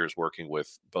number of years working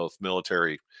with both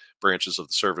military branches of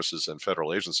the services and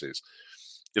federal agencies.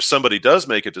 If somebody does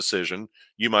make a decision,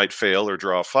 you might fail or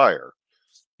draw fire.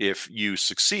 If you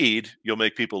succeed, you'll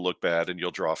make people look bad and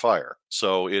you'll draw fire.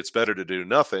 So it's better to do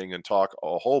nothing and talk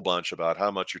a whole bunch about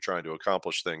how much you're trying to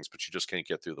accomplish things, but you just can't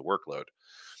get through the workload.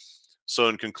 So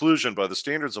in conclusion, by the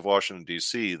standards of Washington,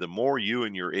 D.C., the more you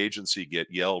and your agency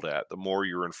get yelled at, the more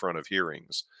you're in front of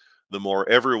hearings, the more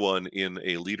everyone in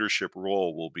a leadership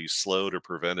role will be slowed or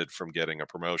prevented from getting a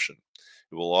promotion.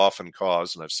 It will often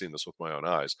cause, and I've seen this with my own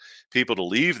eyes, people to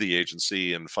leave the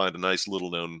agency and find a nice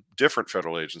little known different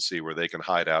federal agency where they can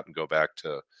hide out and go back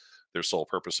to their sole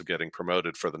purpose of getting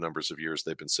promoted for the numbers of years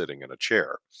they've been sitting in a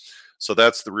chair. So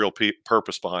that's the real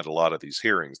purpose behind a lot of these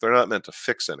hearings. They're not meant to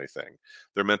fix anything.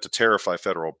 They're meant to terrify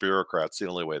federal bureaucrats the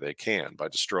only way they can, by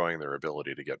destroying their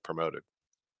ability to get promoted.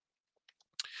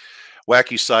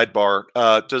 Wacky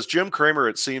sidebar. Does Jim Cramer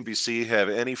at CNBC have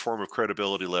any form of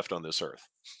credibility left on this earth?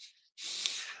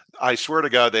 I swear to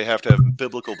God, they have to have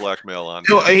biblical blackmail on.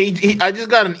 No, I just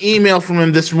got an email from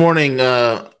him this morning,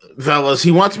 Veles.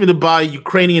 He wants me to buy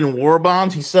Ukrainian war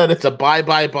bonds. He said it's a buy,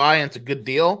 and it's a good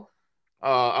deal.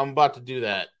 I'm about to do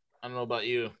that. I don't know about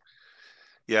you.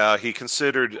 Yeah, he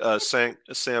considered Sam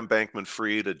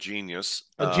Bankman-Fried a genius.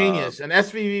 A genius. And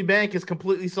SVB Bank is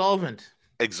completely solvent.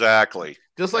 Exactly.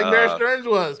 Just like Bear Stearns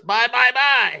was. Buy.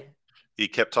 He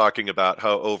kept talking about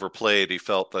how overplayed he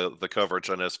felt the coverage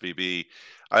on SVB.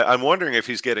 I'm wondering if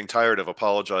he's getting tired of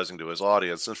apologizing to his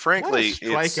audience. And frankly, what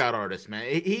a strikeout artist, man.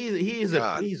 He's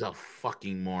a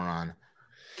fucking moron.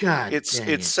 God,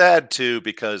 it's sad too,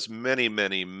 because many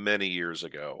years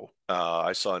ago,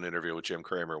 I saw an interview with Jim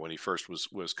Cramer when he first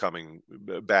was coming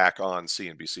back on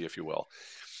CNBC, if you will,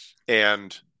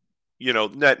 and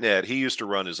net, he used to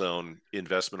run his own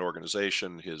investment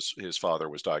organization. His father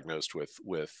was diagnosed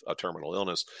with a terminal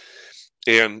illness.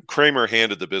 And Cramer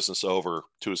handed the business over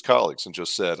to his colleagues and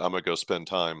just said, I'm going to go spend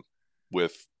time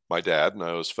with my dad. And I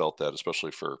always felt that,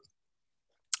 especially for a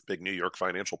big New York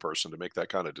financial person, to make that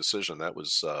kind of decision, that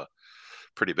was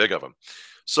pretty big of him.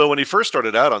 So when he first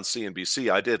started out on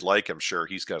CNBC, I did like him. Sure,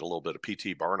 he's got a little bit of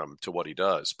P.T. Barnum to what he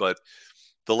does. But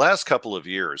the last couple of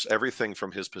years, everything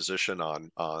from his position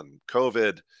on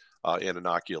COVID and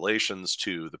inoculations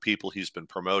to the people he's been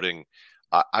promoting,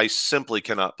 I simply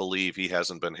cannot believe he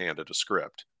hasn't been handed a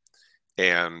script.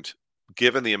 And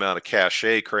given the amount of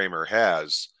cachet Cramer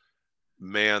has,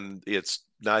 man,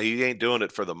 he ain't doing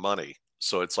it for the money.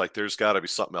 So it's like there's got to be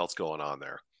something else going on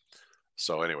there.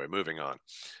 So anyway, moving on.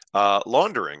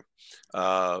 Laundering.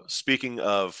 Speaking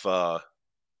of, some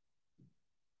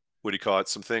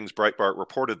things Breitbart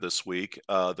reported this week.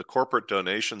 The corporate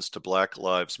donations to Black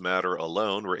Lives Matter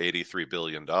alone were $83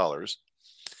 billion.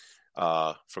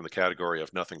 From the category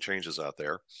of nothing changes out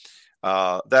there.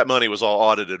 That money was all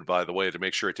audited, by the way, to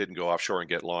make sure it didn't go offshore and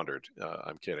get laundered.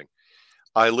 I'm kidding.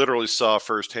 I literally saw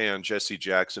firsthand Jesse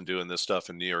Jackson doing this stuff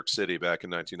in New York City back in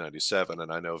 1997, and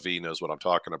I know V knows what I'm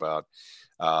talking about.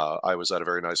 I was at a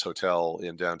very nice hotel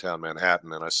in downtown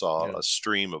Manhattan, and I saw a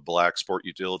stream of black sport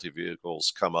utility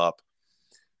vehicles come up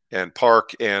and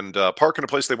park in a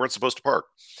place they weren't supposed to park.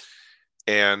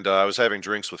 And I was having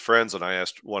drinks with friends, and I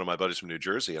asked one of my buddies from New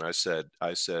Jersey, and I said,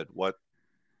 what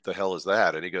the hell is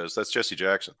that? And he goes, that's Jesse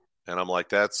Jackson. And I'm like,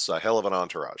 that's a hell of an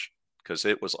entourage, because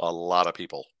it was a lot of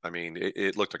people. I mean,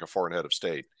 it looked like a foreign head of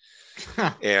state.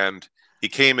 And he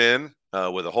came in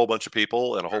with a whole bunch of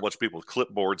people, and a whole bunch of people with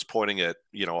clipboards pointing at,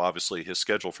 obviously his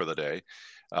schedule for the day.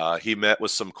 He met with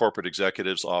some corporate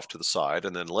executives off to the side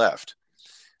and then left.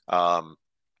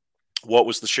 What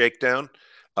was the shakedown?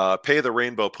 Pay the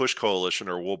Rainbow Push Coalition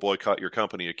or we'll boycott your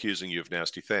company, accusing you of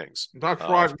nasty things. That's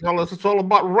right, fellas. It's all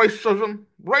about racism,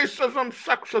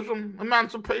 sexism,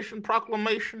 Emancipation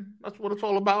Proclamation. That's what it's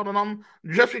all about. And I'm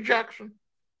Jesse Jackson.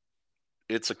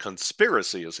 it's a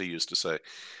conspiracy, as he used to say.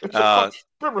 It's a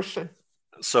conspiracy.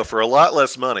 So for a lot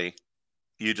less money,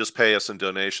 you just pay us in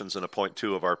donations and appoint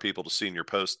 2 of our people to senior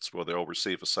posts where they'll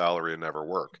receive a salary and never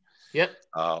work. Yep.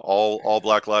 All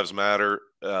Black Lives Matter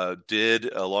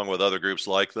did, along with other groups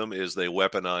like them, is they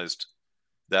weaponized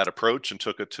that approach and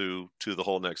took it to the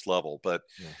whole next level. But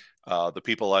the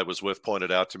people I was with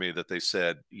pointed out to me that they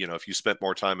said, if you spent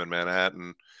more time in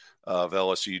Manhattan,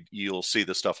 Veles, you'll see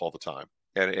this stuff all the time.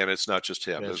 And it's not just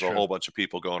him. There's a whole bunch of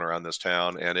people going around this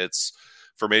town, and it's,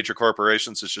 for major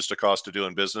corporations, it's just a cost of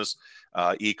doing business.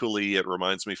 Equally, it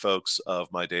reminds me, folks,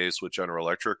 of my days with General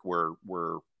Electric, where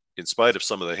in spite of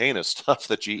some of the heinous stuff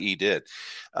that GE did,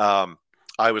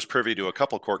 I was privy to a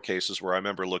couple court cases where I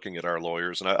remember looking at our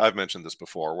lawyers, and I've mentioned this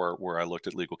before, where I looked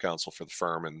at legal counsel for the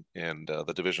firm and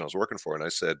the division I was working for, and I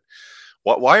said,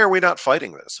 why are we not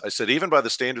fighting this? I said, even by the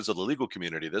standards of the legal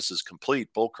community, this is complete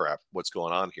bullcrap, what's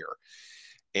going on here.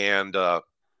 And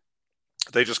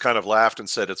they just kind of laughed and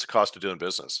said, it's a cost of doing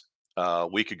business.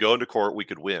 We could go into court, we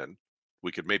could win,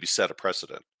 we could maybe set a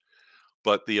precedent,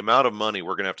 but the amount of money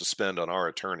we're going to have to spend on our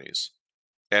attorneys,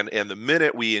 and the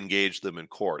minute we engage them in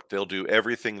court, they'll do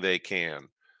everything they can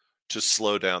to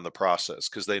slow down the process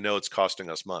because they know it's costing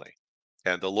us money.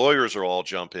 And the lawyers will all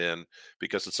jump in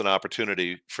because it's an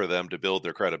opportunity for them to build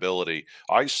their credibility.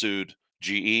 I sued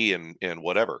GE and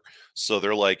whatever. So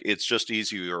they're like, it's just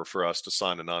easier for us to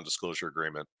sign a non-disclosure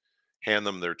agreement, hand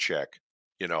them their check.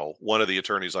 One of the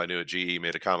attorneys I knew at GE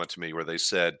made a comment to me where they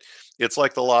said, it's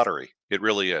like the lottery. It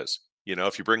really is.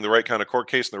 If you bring the right kind of court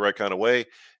case in the right kind of way,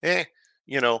 here's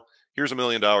 $1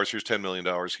 million, here's $10 million,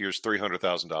 here's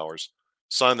 $300,000.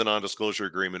 Sign the non-disclosure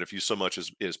agreement. If you so much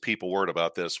as people word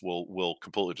about this, will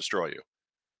completely destroy you.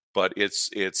 But it's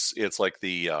like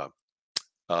the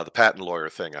patent lawyer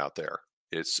thing out there.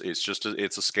 It's a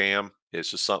scam.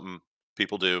 It's just something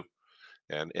people do.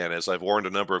 And as I've warned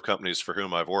a number of companies for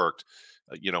whom I've worked,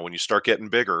 when you start getting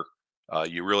bigger,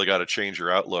 you really got to change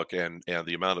your outlook and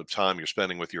the amount of time you're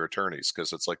spending with your attorneys,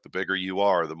 because it's like the bigger you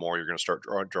are, the more you're going to start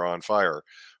drawing fire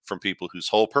from people whose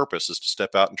whole purpose is to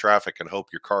step out in traffic and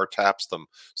hope your car taps them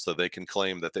so they can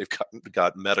claim that they've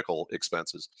got medical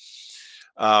expenses.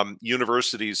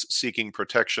 Universities seeking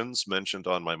protections, mentioned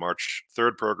on my March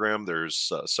 3rd program.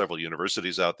 There's several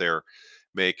universities out there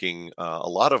making a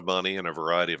lot of money in a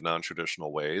variety of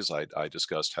non-traditional ways. I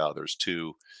discussed how there's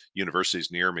 2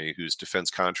 universities near me whose defense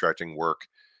contracting work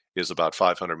is about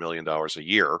 $500 million a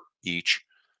year each.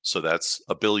 So that's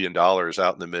 $1 billion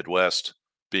out in the Midwest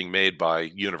being made by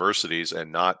universities and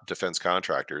not defense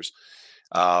contractors.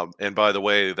 And by the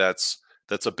way, that's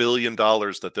 $1 billion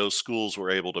that those schools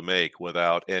were able to make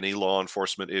without any law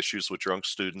enforcement issues with drunk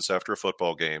students after a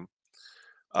football game.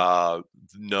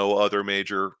 No other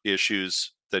major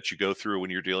issues that you go through when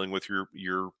you're dealing with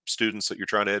your students that you're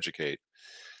trying to educate.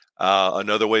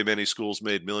 Another way many schools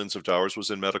made millions of dollars was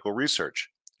in medical research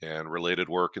and related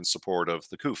work in support of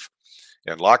the COOF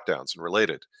and lockdowns and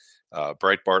related.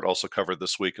 Breitbart also covered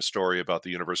this week a story about the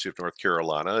University of North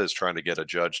Carolina is trying to get a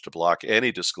judge to block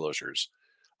any disclosures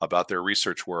about their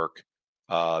research work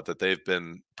that they've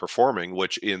been performing,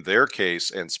 which in their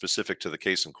case and specific to the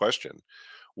case in question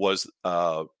was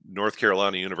North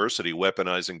Carolina University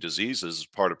weaponizing diseases as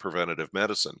part of preventative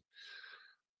medicine.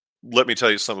 Let me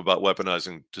tell you something about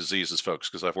weaponizing diseases, folks,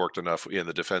 because I've worked enough in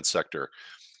the defense sector.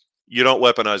 You don't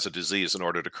weaponize a disease in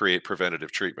order to create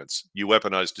preventative treatments. You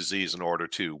weaponize disease in order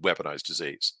to weaponize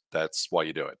disease. That's why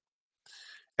you do it.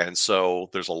 And so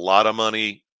there's a lot of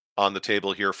money on the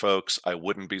table here, folks. I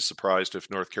wouldn't be surprised if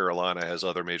North Carolina has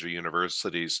other major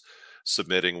universities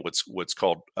submitting what's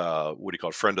called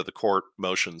friend of the court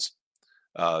motions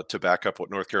to back up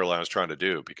what North Carolina is trying to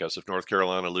do. Because if North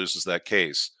Carolina loses that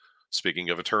case, speaking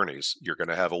of attorneys, you're going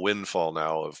to have a windfall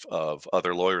now of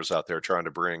other lawyers out there trying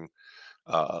to bring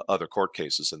other court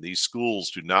cases. And these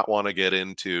schools do not want to get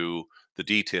into the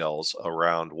details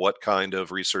around what kind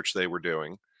of research they were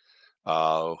doing,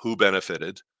 who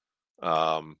benefited,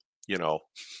 the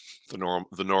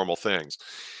normal things.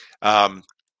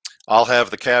 I'll have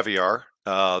the caviar.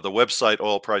 The website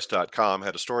oilprice.com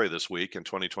had a story this week in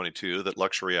 2022 that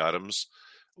luxury items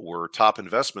were top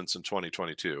investments in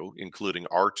 2022, including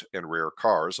art and rare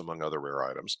cars, among other rare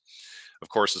items. Of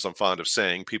course, as I'm fond of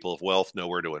saying, people of wealth know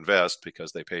where to invest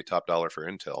because they pay top dollar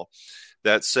for intel.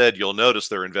 That said, you'll notice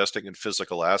they're investing in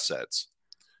physical assets.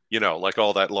 Like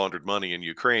all that laundered money in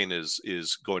Ukraine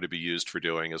is going to be used for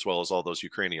doing, as well as all those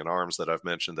Ukrainian arms that I've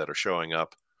mentioned that are showing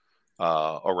up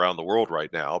around the world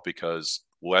right now, because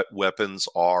weapons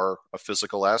are a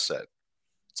physical asset.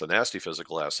 It's a nasty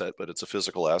physical asset, but it's a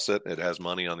physical asset. It has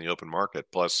money on the open market.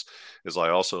 Plus, as I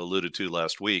also alluded to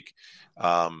last week,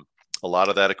 A lot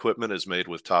of that equipment is made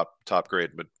with top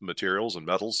grade materials and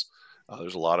metals.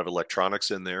 There's a lot of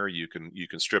electronics in there. You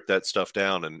can strip that stuff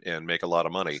down and make a lot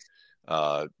of money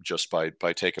just by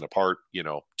taking apart,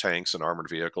 tanks and armored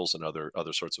vehicles and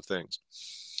other sorts of things.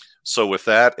 So with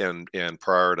that, and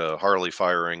prior to Harley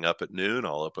firing up at noon,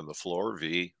 I'll open the floor.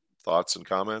 V, thoughts and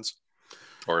comments?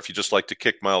 Or if you just like to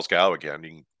kick Miles Gow again,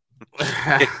 you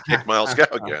can kick Miles Gow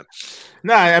again.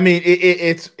 No, I mean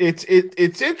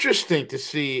it's interesting to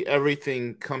see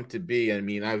everything come to be. I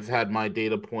mean, I've had my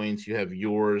data points. You have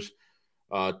yours.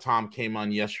 Tom came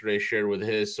on yesterday, shared with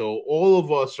his. So all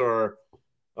of us are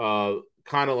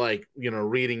kind of like,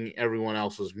 reading everyone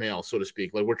else's mail, so to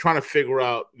speak. Like, we're trying to figure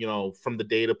out, from the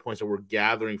data points that we're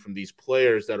gathering from these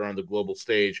players that are on the global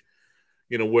stage,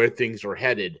 where things are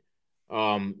headed.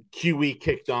 QE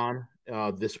kicked on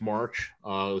this March. It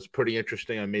was pretty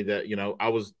interesting. I made that, I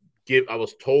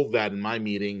was told that in my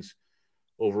meetings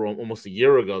over almost a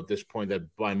year ago at this point,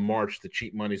 that by March the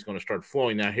cheap money is going to start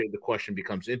flowing. Now here the question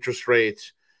becomes interest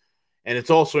rates. And it's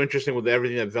also interesting with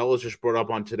everything that Veles just brought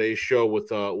up on today's show with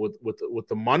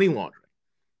the money laundering.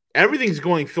 Everything's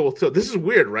going full tilt. This is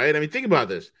weird, right? I mean, think about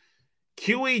this.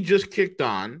 QE just kicked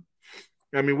on.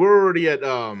 I mean, we're already at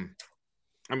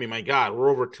my God, we're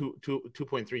over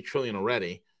 2.3 trillion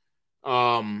already.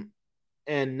 And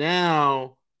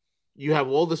now you have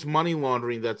all this money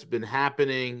laundering that's been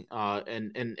happening.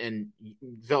 And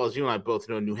Veles, you and I both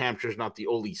know New Hampshire is not the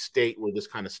only state where this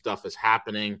kind of stuff is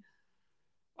happening.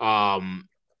 Well,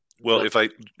 if I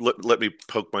let me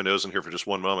poke my nose in here for just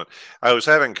one moment. I was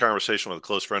having a conversation with a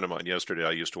close friend of mine yesterday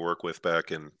I used to work with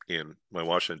back in my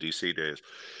Washington, D.C. days.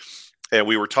 And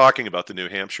we were talking about the New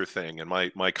Hampshire thing. And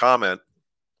my comment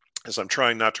is, I'm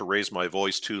trying not to raise my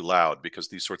voice too loud because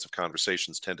these sorts of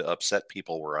conversations tend to upset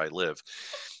people where I live,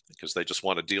 because they just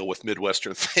want to deal with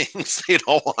Midwestern things. They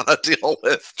don't want to deal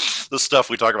with the stuff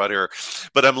we talk about here.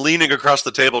 But I'm leaning across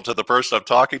the table to the person I'm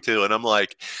talking to, and I'm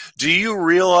like, do you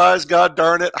realize, God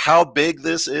darn it, how big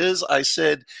this is? I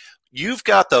said, you've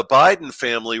got the Biden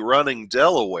family running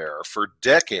Delaware for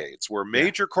decades, where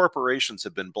major corporations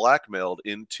have been blackmailed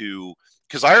into...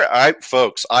 Because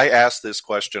I asked this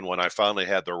question when I finally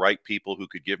had the right people who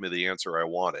could give me the answer I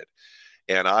wanted.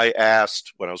 And I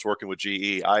asked, when I was working with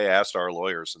GE, I asked our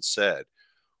lawyers and said,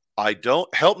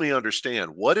 help me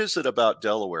understand, what is it about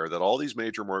Delaware that all these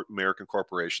major American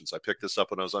corporations, I picked this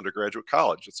up when I was undergraduate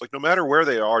college. It's like, no matter where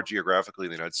they are geographically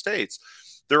in the United States,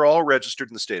 they're all registered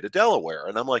in the state of Delaware.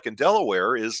 And I'm like, and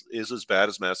Delaware is as bad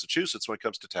as Massachusetts when it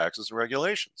comes to taxes and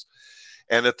regulations.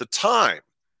 And at the time,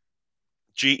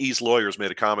 GE's lawyers made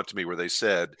a comment to me where they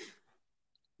said,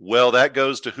 well, that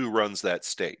goes to who runs that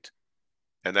state.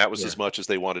 And that was as much as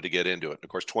they wanted to get into it. And of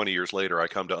course, 20 years later, I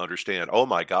come to understand, oh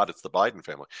my God, it's the Biden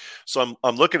family. So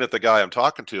I'm looking at the guy I'm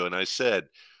talking to, and I said,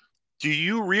 do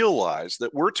you realize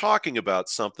that we're talking about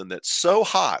something that's so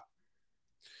hot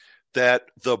that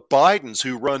the Bidens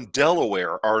who run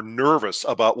Delaware are nervous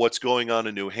about what's going on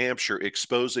in New Hampshire,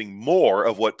 exposing more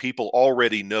of what people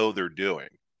already know they're doing?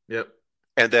 Yep.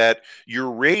 And that you're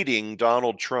raiding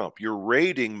Donald Trump, you're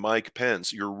raiding Mike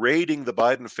Pence, you're raiding the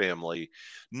Biden family,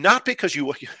 not because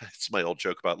it's my old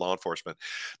joke about law enforcement.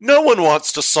 No one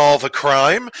wants to solve a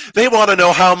crime. They want to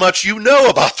know how much you know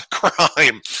about the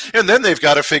crime. And then they've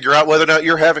got to figure out whether or not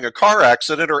you're having a car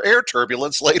accident or air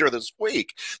turbulence later this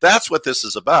week. That's what this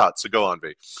is about. So go on,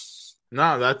 B.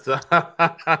 No, that's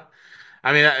I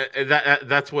mean,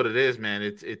 that's what it is, man.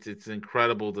 It's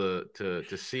incredible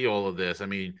to see all of this. I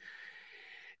mean,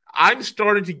 I'm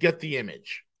starting to get the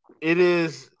image. It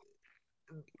is,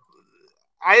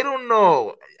 I don't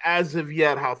know as of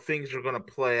yet how things are going to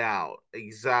play out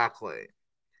exactly.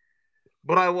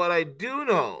 But what I do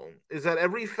know is that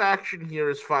every faction here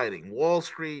is fighting. Wall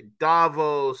Street,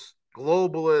 Davos,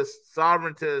 globalists,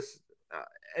 sovereigntists,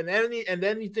 and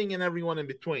anything and everyone in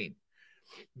between.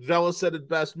 Veles said it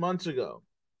best months ago.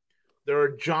 There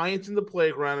are giants in the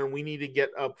playground, and we need to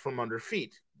get up from under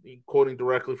feet. Quoting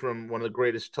directly from one of the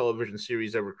greatest television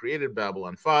series ever created,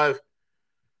 Babylon 5.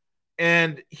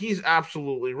 And he's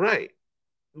absolutely right.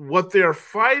 What they're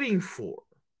fighting for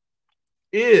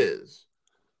is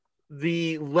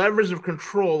the levers of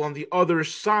control on the other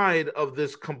side of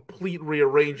this complete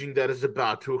rearranging that is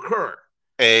about to occur.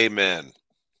 Amen.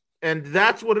 And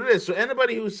that's what it is. So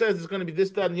anybody who says it's going to be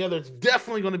this, that, and the other, it's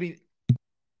definitely going to be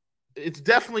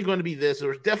this,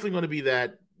 or it's definitely going to be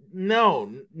that. No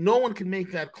one can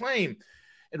make that claim.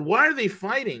 And why are they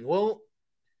fighting? Well,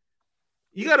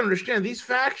 you got to understand, these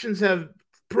factions have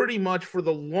pretty much for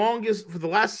the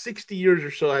last 60 years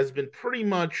or so has been pretty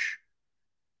much,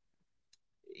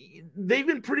 they've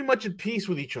been pretty much at peace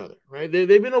with each other, right?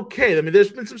 They've been okay. I mean,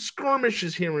 there's been some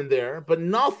skirmishes here and there, but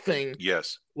nothing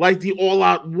Yes. like the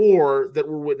all-out war that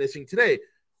we're witnessing today.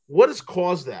 What has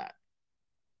caused that?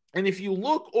 And if you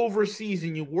look overseas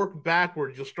and you work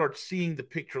backwards, you'll start seeing the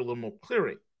picture a little more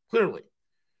clearly.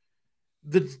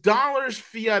 The dollar's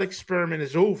fiat experiment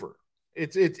is over.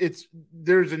 It's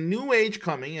there's a new age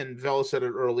coming, and Veles said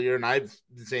it earlier, and I've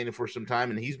been saying it for some time,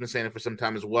 and he's been saying it for some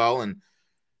time as well. And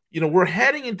we're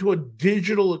heading into a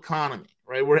digital economy,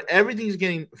 right, where everything's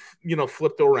getting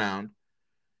flipped around,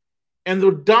 and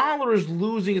the dollar is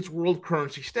losing its world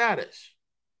currency status.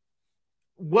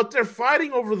 What they're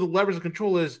fighting over the levers of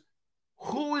control is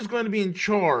who is going to be in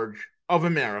charge of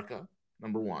America,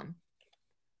 number one,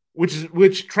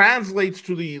 which translates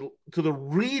to the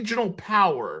regional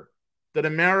power that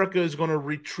America is going to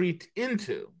retreat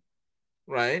into,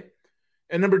 right?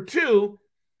 And number two,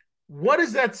 what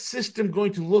is that system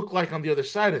going to look like on the other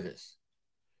side of this?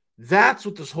 That's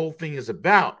what this whole thing is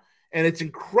about. And it's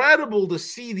incredible to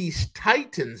see these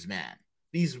titans, man,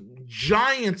 these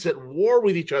giants at war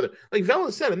with each other. Like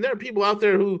Veles said, and there are people out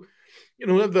there who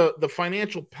have the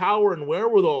financial power and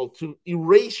wherewithal to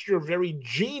erase your very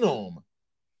genome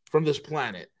from this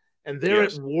planet. And they're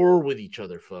at war with each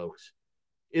other, folks.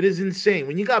 It is insane.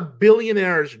 When you got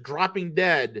billionaires dropping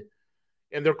dead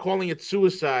and they're calling it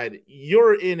suicide,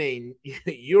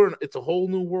 it's a whole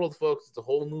new world, folks. It's a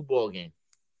whole new ball game.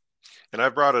 And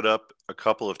I've brought it up a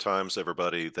couple of times,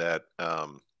 everybody, that,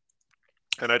 and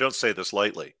I don't say this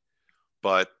lightly,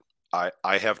 but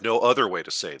I have no other way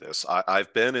to say this.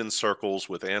 I've been in circles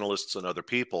with analysts and other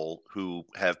people who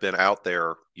have been out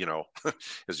there,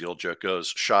 as the old joke goes,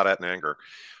 shot at in anger,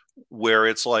 where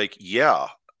it's like,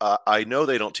 I know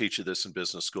they don't teach you this in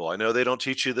business school. I know they don't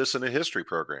teach you this in a history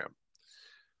program.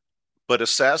 But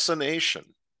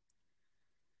assassination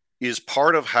is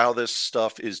part of how this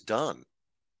stuff is done.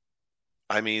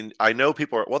 I mean, I know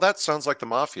people are, well, that sounds like the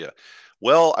mafia.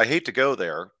 Well, I hate to go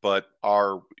there, but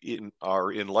our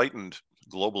enlightened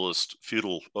globalist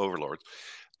feudal overlords,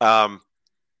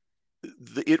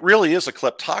 it really is a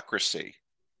kleptocracy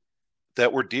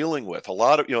that we're dealing with. A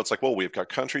lot of, it's like, well, we've got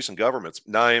countries and governments.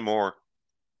 Not anymore.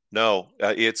 No,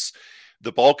 it's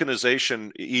the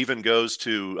balkanization even goes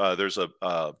to, there's a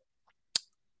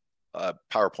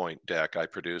PowerPoint deck I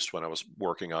produced when I was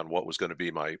working on what was going to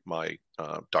be my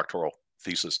doctoral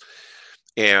thesis.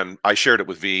 And I shared it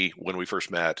with V when we first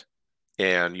met.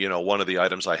 And, one of the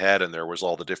items I had in there was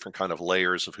all the different kind of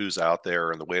layers of who's out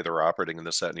there and the way they're operating and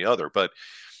this, that, and the other. But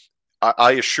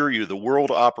I assure you, the world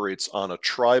operates on a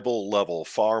tribal level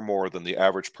far more than the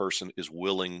average person is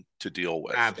willing to deal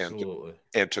with. Absolutely.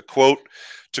 And to quote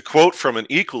from an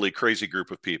equally crazy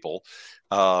group of people,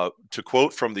 to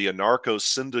quote from the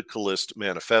anarcho-syndicalist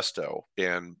manifesto,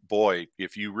 and boy,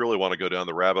 if you really want to go down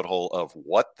the rabbit hole of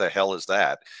what the hell is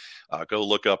that, go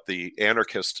look up the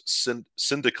anarchist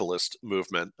syndicalist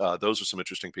movement. Those are some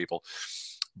interesting people.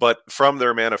 But from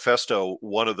their manifesto,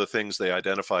 one of the things they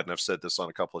identified, and I've said this on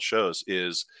a couple of shows,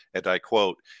 is, and I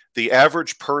quote, "The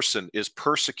average person is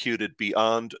persecuted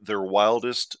beyond their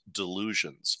wildest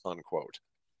delusions," unquote.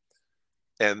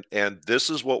 And this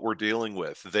is what we're dealing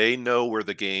with. They know where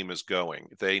the game is going.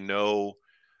 They know,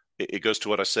 it goes to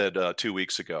what I said 2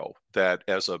 weeks ago, that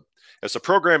as a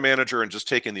program manager, and just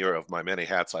taking of my many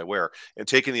hats I wear, and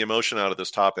taking the emotion out of this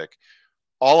topic,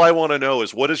 all I want to know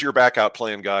is, what is your backout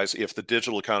plan, guys, if the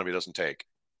digital economy doesn't take?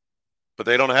 But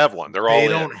they don't have one. They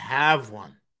don't have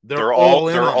one. They're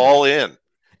all in.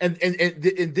 And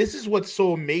this is what's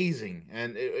so amazing.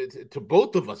 And to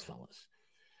both of us, fellas,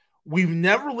 we've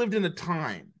never lived in a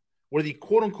time where the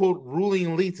quote unquote ruling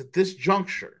elites at this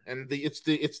juncture, and it's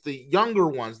the younger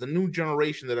ones, the new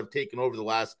generation that have taken over the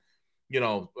last,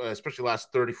 especially the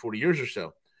last 30, 40 years or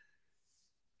so.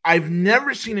 I've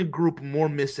never seen a group more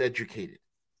miseducated.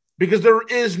 Because there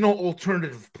is no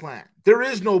alternative plan. There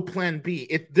is no plan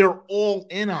B. They're all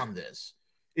in on this.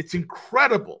 It's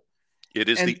incredible. It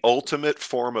is the ultimate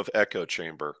form of echo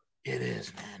chamber. It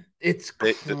is, man. It's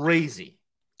crazy.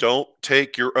 Don't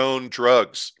take your own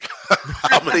drugs.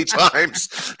 How many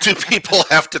times do people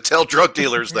have to tell drug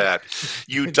dealers that?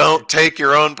 You don't take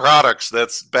your own products.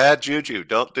 That's bad juju.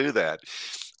 Don't do that.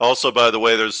 Also, by the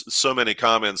way, there's so many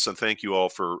comments, and thank you all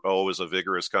for always a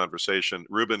vigorous conversation.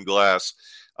 Ruben Glass,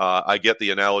 I get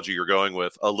the analogy you're going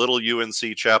with. A little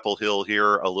UNC Chapel Hill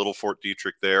here, a little Fort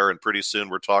Detrick there, and pretty soon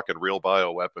we're talking real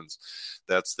bioweapons.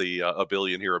 That's the a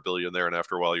billion here, a billion there, and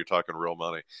after a while you're talking real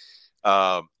money.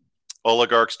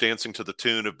 Oligarchs dancing to the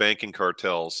tune of banking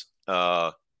cartels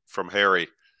from Harry.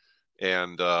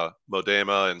 and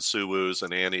Modema and Suwus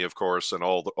and Annie, of course, and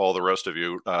all the rest of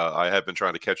you. I have been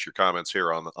trying to catch your comments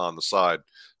here on the side.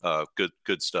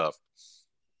 Good stuff.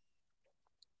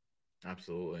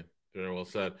 Absolutely, very well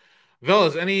said.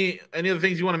 Veles, any other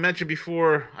things you want to mention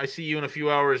before I see you in a few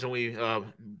hours and we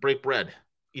break bread,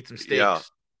 eat some steaks? Yeah,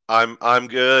 I'm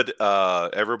good.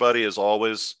 Everybody, as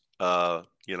always, hug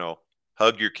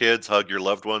your kids, hug your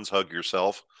loved ones, hug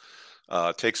yourself.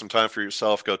 Take some time for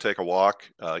yourself. Go take a walk.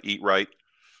 Eat right.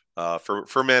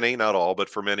 For many, not all, but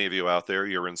for many of you out there,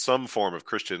 you're in some form of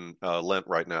Christian Lent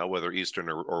right now, whether Eastern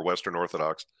or Western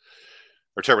Orthodox,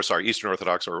 Eastern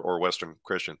Orthodox or Western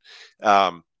Christian.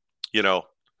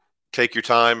 Take your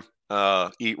time,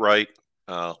 eat right,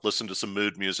 listen to some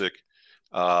mood music.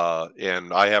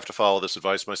 And I have to follow this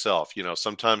advice myself.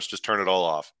 Sometimes just turn it all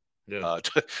off. Yeah.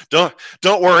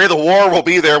 Don't worry. The war will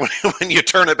be there when you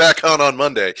turn it back on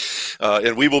Monday,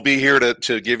 and we will be here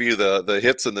to give you the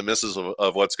hits and the misses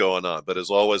of what's going on. But as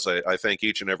always, I thank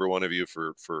each and every one of you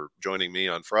for joining me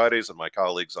on Fridays and my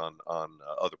colleagues on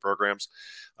other programs.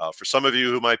 For some of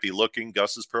you who might be looking,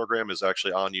 Gus's program is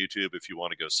actually on YouTube if you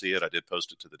want to go see it. I did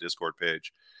post it to the Discord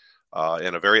page,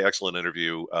 and a very excellent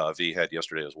interview V had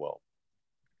yesterday as well.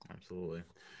 Absolutely.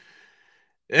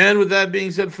 And with that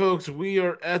being said, folks, we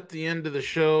are at the end of the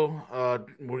show.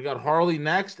 We got Harley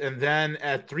next, and then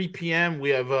at 3 p.m. we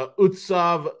have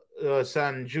Utsav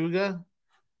Sanjuga,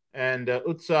 and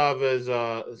Utsav is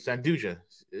Sanduja.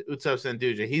 Utsav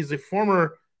Sanduja. He's the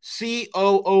former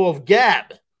COO of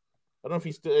Gab. I don't know if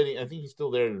he's still. I think he's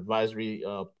still there in advisory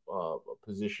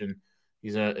position.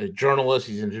 He's a journalist.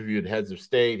 He's interviewed heads of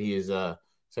state. He is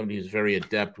somebody who's very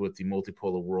adept with the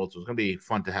multipolar world. So it's going to be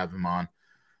fun to have him on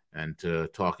and to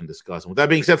talk and discuss. And with that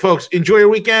being said, folks, enjoy your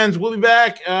weekends. We'll be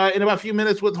back in about a few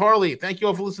minutes with Harley. Thank you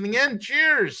all for listening in.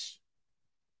 Cheers.